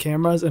out in the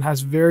cameras and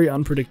has very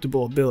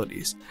unpredictable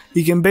abilities.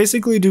 He can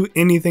basically do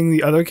anything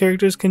the other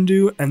characters can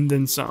do, and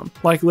then some.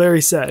 Like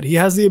Larry said, he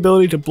has the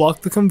ability to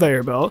block the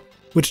conveyor belt,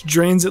 which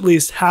drains at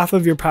least half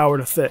of your power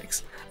to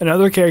fix, and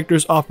other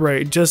characters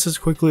operate just as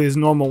quickly as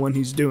normal when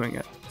he's doing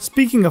it.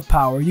 Speaking of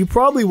power, you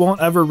probably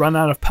won't ever run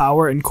out of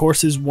power in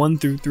courses 1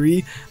 through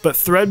 3, but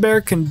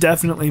Threadbare can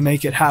definitely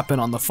make it happen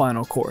on the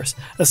final course,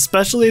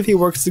 especially if he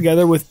works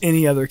together with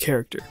any other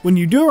character. When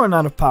you do run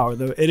out of power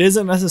though, it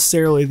isn't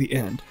necessarily the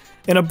end.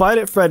 In a bite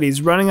at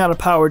Freddy's, running out of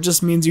power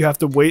just means you have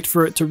to wait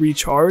for it to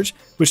recharge,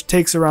 which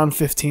takes around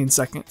 15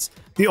 seconds.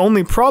 The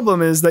only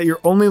problem is that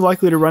you're only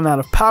likely to run out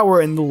of power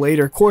in the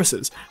later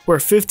courses, where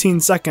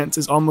 15 seconds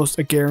is almost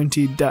a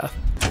guaranteed death.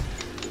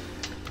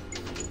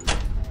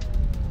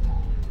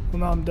 Well,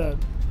 now I'm dead.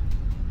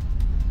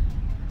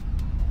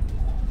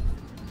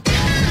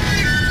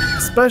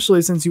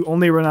 Especially since you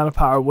only run out of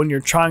power when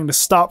you're trying to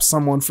stop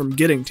someone from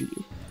getting to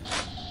you.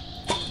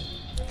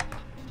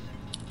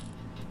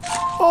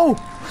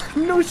 Oh!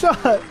 No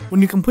shot!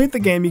 When you complete the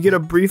game, you get a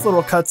brief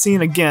little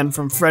cutscene again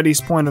from Freddy's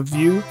point of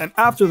view, and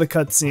after the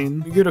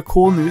cutscene, you get a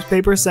cool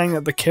newspaper saying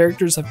that the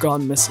characters have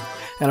gone missing,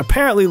 and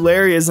apparently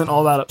Larry isn't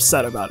all that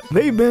upset about it.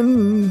 They've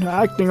been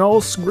acting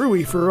all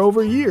screwy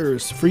for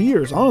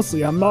years.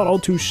 Honestly, I'm not all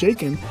too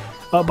shaken.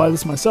 buy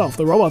this myself.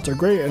 The robots are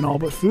great and all,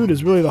 but food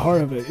is really the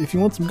heart of it. If you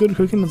want some good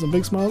cooking and some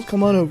big smiles,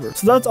 come on over.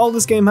 So that's all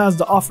this game has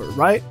to offer,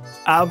 right?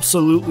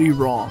 Absolutely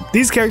wrong.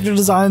 These character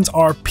designs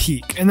are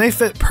peak, and they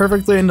fit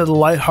perfectly into the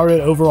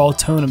lighthearted overall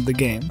tone of the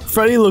game.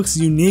 Freddy looks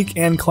unique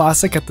and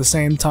classic at the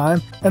same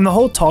time, and the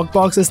whole talk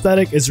box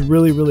aesthetic is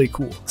really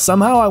cool.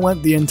 Somehow I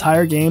went the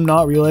entire game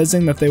not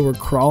realizing that they were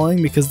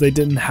crawling because they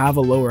didn't have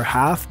a lower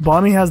half.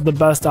 Bonnie has the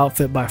best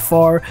outfit by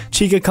far.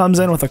 Chica comes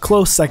in with a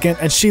close second,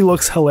 and she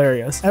looks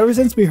hilarious. Ever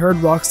since we heard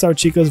Rockstar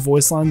Chica's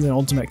voice lines in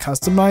Ultimate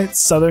Custom Night,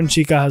 Southern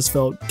Chica has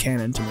felt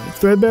canon to me.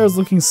 Fredbear is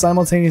looking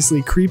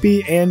simultaneously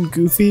creepy and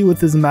goofy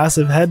with his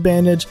massive head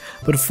bandage,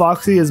 but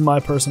Foxy is my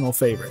personal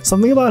favorite.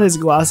 Something about his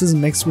glasses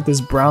mixed with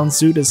his brown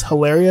suit is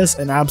hilarious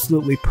and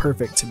absolutely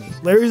perfect to me.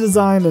 Larry's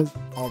design is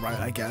alright,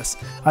 I guess.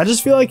 I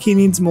just feel like he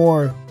needs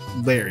more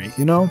Larry,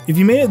 you know? If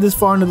you made it this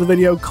far into the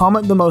video,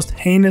 comment the most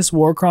heinous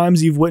war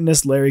crimes you've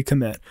witnessed Larry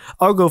commit.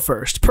 I'll go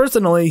first.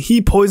 Personally,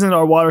 he poisoned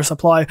our water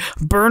supply,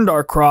 burned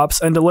our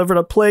crops, and delivered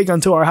a plague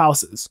unto our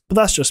houses. But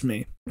that's just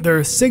me. There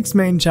are 6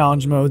 main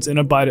challenge modes in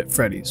A Bite at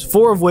Freddy's,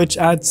 4 of which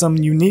add some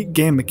unique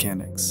game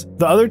mechanics.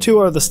 The other 2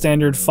 are the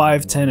standard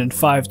 510 and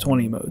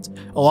 520 modes,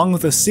 along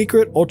with a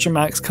secret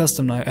Ultramax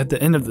custom night at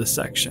the end of this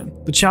section.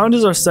 The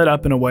challenges are set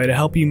up in a way to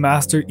help you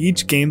master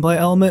each gameplay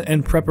element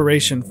in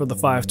preparation for the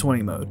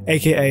 520 mode,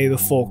 aka the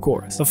full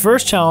course. The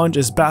first challenge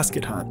is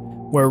Basket Hunt,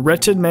 where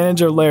wretched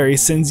manager Larry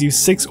sends you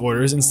 6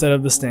 orders instead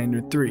of the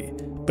standard 3.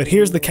 But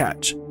here's the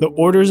catch. The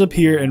orders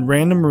appear in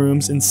random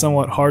rooms in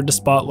somewhat hard to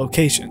spot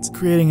locations,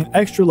 creating an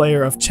extra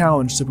layer of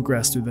challenge to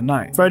progress through the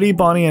night. Freddy,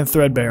 Bonnie, and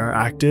Fredbear are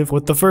active,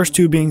 with the first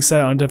 2 being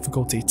set on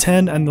difficulty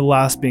 10 and the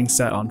last being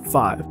set on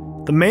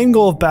 5. The main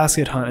goal of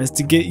Basket Hunt is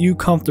to get you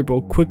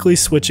comfortable quickly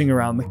switching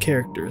around the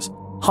characters.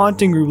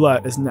 Haunting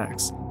Roulette is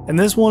next, and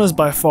this one is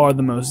by far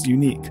the most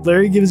unique.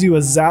 Larry gives you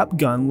a zap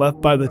gun left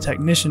by the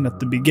technician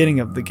at the beginning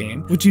of the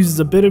game, which uses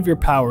a bit of your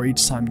power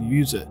each time you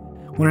use it.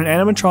 When an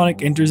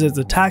animatronic enters its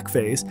attack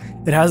phase,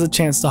 it has a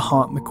chance to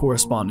haunt the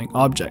corresponding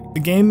object. The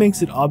game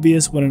makes it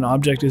obvious when an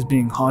object is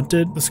being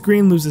haunted, the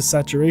screen loses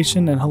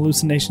saturation, and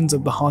hallucinations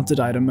of the haunted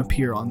item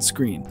appear on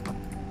screen.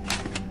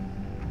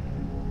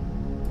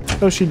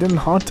 Oh, she didn't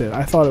haunt it.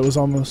 I thought it was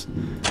almost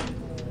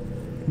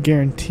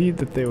guaranteed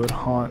that they would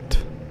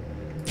haunt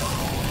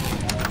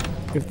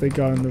if they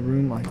got in the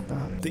room like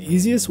that. The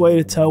easiest way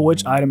to tell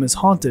which item is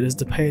haunted is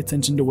to pay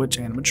attention to which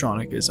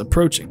animatronic is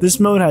approaching. This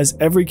mode has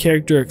every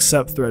character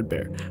except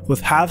Fredbear, with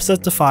half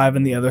set to 5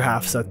 and the other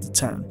half set to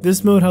 10.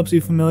 This mode helps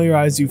you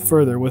familiarize you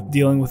further with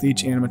dealing with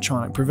each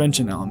animatronic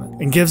prevention element,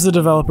 and gives the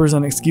developers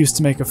an excuse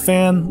to make a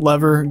fan,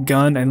 lever,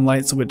 gun, and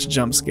light switch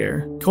jump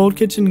scare. Cold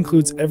Kitchen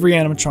includes every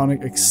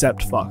animatronic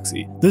except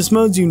Foxy. This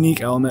mode's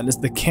unique element is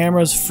the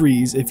cameras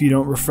freeze if you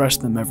don't refresh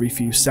them every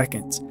few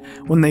seconds.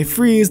 When they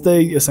freeze,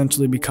 they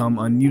essentially become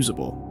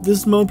unusable.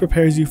 This mode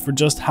prepares you for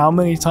just how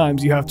many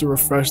times you have to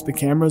refresh the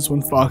cameras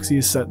when Foxy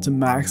is set to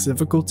max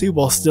difficulty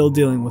while still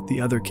dealing with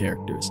the other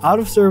characters. Out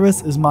of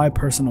Service is my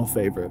personal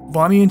favorite.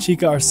 Bonnie and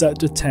Chica are set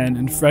to 10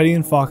 and Freddy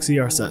and Foxy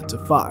are set to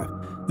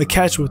 5. The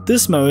catch with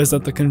this mode is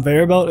that the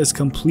conveyor belt is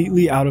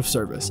completely out of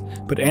service,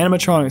 but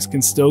animatronics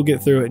can still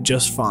get through it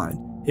just fine.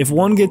 If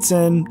one gets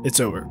in, it's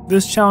over.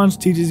 This challenge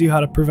teaches you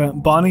how to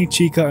prevent Bonnie,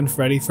 Chica, and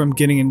Freddy from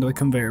getting into the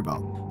conveyor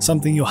belt,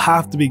 something you'll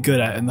have to be good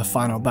at in the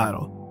final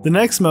battle. The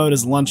next mode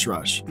is Lunch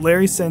Rush.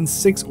 Larry sends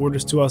 6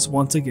 orders to us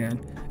once again,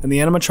 and the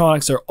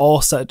animatronics are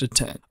all set to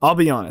 10. I'll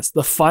be honest,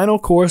 the final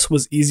course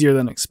was easier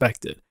than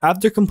expected.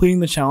 After completing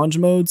the challenge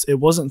modes,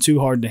 it wasn't too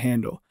hard to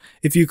handle.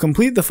 If you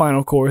complete the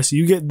final course,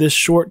 you get this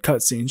short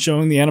cutscene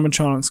showing the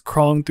animatronics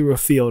crawling through a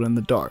field in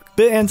the dark.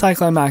 Bit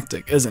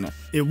anticlimactic, isn't it?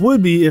 It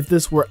would be if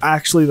this were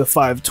actually the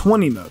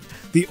 520 mode.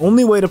 The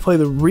only way to play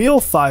the real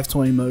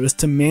 520 mode is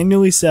to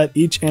manually set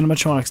each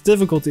animatronic's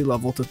difficulty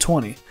level to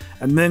 20,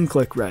 and then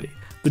click ready.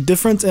 The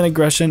difference in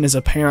aggression is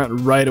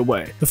apparent right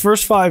away. The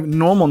first 5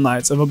 normal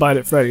nights of A Bite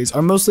at Freddy's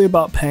are mostly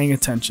about paying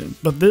attention,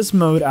 but this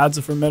mode adds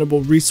a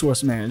formidable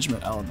resource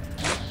management element.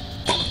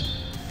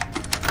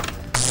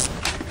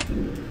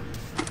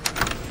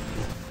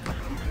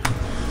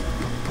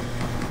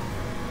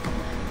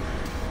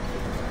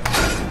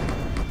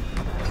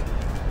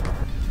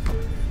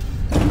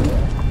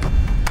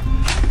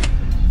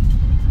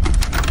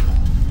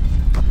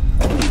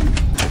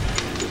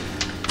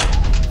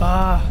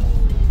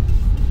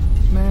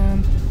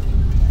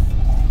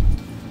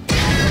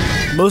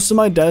 Most of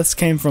my deaths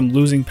came from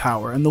losing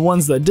power, and the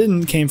ones that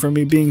didn't came from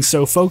me being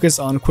so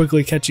focused on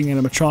quickly catching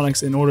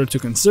animatronics in order to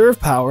conserve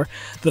power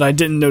that I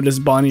didn't notice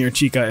Bonnie or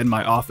Chica in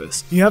my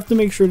office. You have to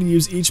make sure to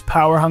use each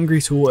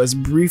power-hungry tool as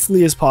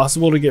briefly as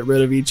possible to get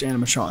rid of each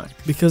animatronic,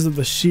 because of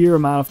the sheer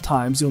amount of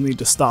times you'll need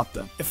to stop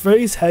them. If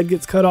Freddy's head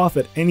gets cut off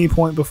at any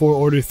point before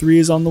Order 3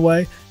 is on the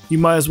way, you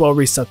might as well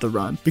reset the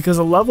run, because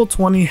a level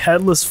 20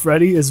 headless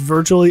Freddy is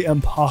virtually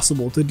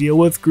impossible to deal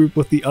with grouped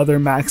with the other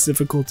max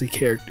difficulty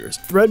characters.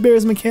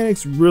 Fredbear's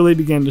mechanics really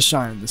begin to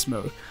shine in this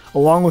mode,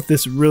 along with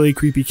this really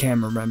creepy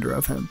camera render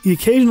of him. He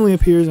occasionally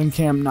appears in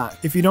Cam 9.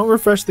 If you don't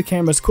refresh the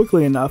cameras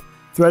quickly enough,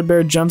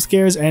 Fredbear jump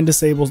scares and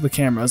disables the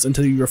cameras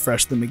until you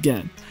refresh them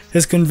again.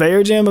 His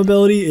conveyor jam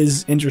ability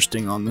is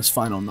interesting on this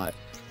final night,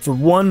 for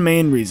one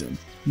main reason.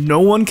 No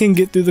one can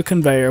get through the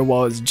conveyor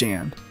while it's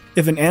jammed.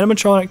 If an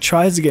animatronic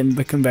tries to get into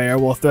the conveyor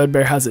while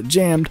Fredbear has it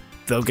jammed,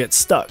 they'll get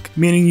stuck,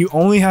 meaning you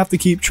only have to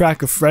keep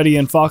track of Freddy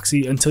and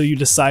Foxy until you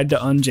decide to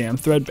unjam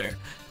Fredbear,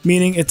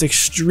 meaning it's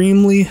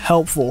extremely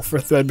helpful for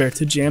Fredbear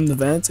to jam the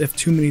vents if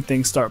too many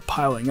things start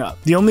piling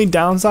up. The only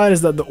downside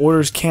is that the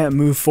orders can't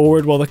move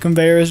forward while the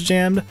conveyor is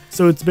jammed,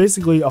 so it's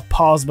basically a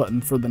pause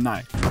button for the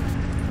night.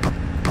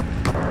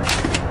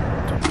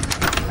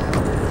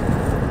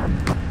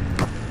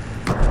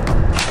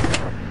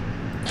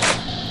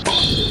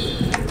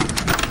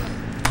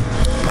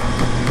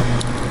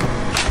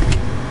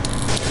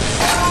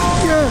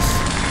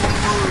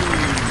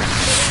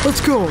 Let's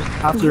go!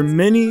 After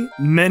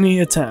many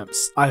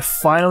attempts, I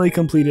finally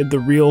completed the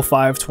real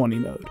 520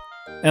 mode.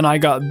 And I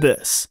got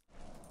this.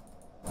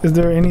 Is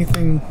there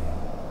anything...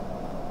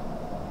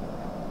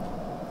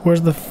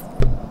 Where's the...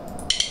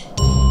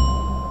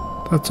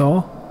 That's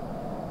all?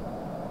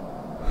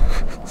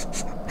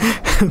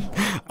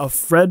 A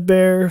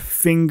Fredbear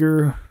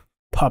finger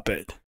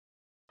puppet.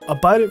 A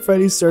Bite at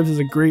Freddy's serves as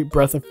a great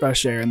breath of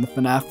fresh air in the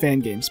FNAF fan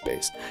game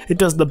space. It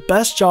does the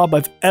best job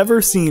I've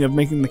ever seen of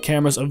making the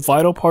cameras a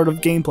vital part of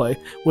gameplay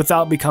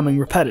without becoming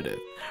repetitive.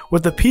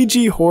 With the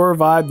PG horror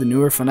vibe the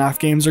newer FNAF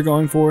games are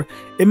going for,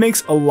 it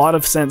makes a lot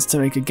of sense to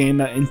make a game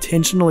that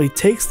intentionally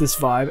takes this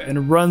vibe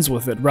and runs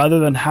with it rather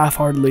than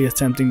half-heartedly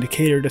attempting to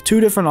cater to two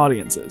different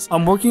audiences.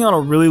 I'm working on a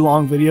really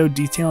long video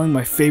detailing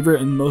my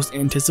favorite and most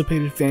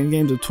anticipated fan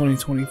games of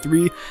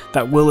 2023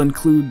 that will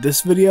include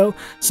this video,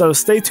 so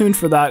stay tuned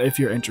for that if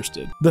you're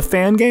interested. The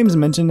fan games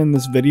mentioned in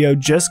this video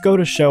just go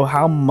to show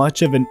how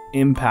much of an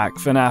impact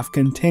FNAF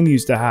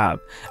continues to have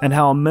and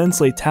how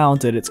immensely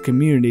talented its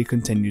community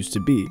continues to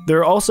be. There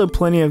are also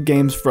plenty of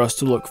games for us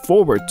to look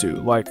forward to,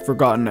 like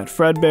Forgotten at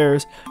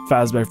Fredbear's,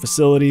 Fazbear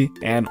Facility,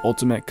 and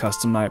Ultimate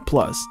Custom Night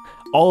Plus,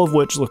 all of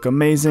which look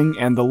amazing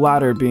and the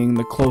latter being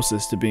the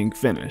closest to being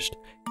finished.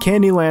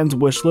 Kandyland's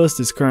wishlist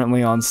is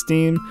currently on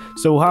Steam,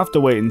 so we'll have to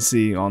wait and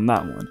see on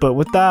that one. But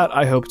with that,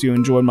 I hope you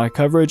enjoyed my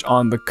coverage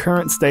on the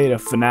current state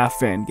of FNAF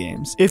fan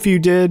games. If you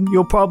did,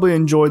 you'll probably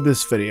enjoy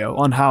this video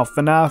on how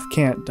FNAF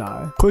can't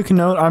die. Quick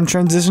note, I'm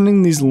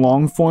transitioning these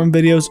long form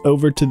videos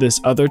over to this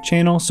other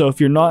channel, so if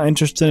you're not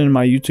interested in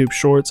my YouTube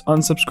shorts,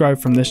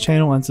 unsubscribe from this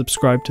channel and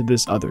subscribe to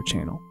this other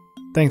channel.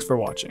 Thanks for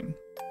watching.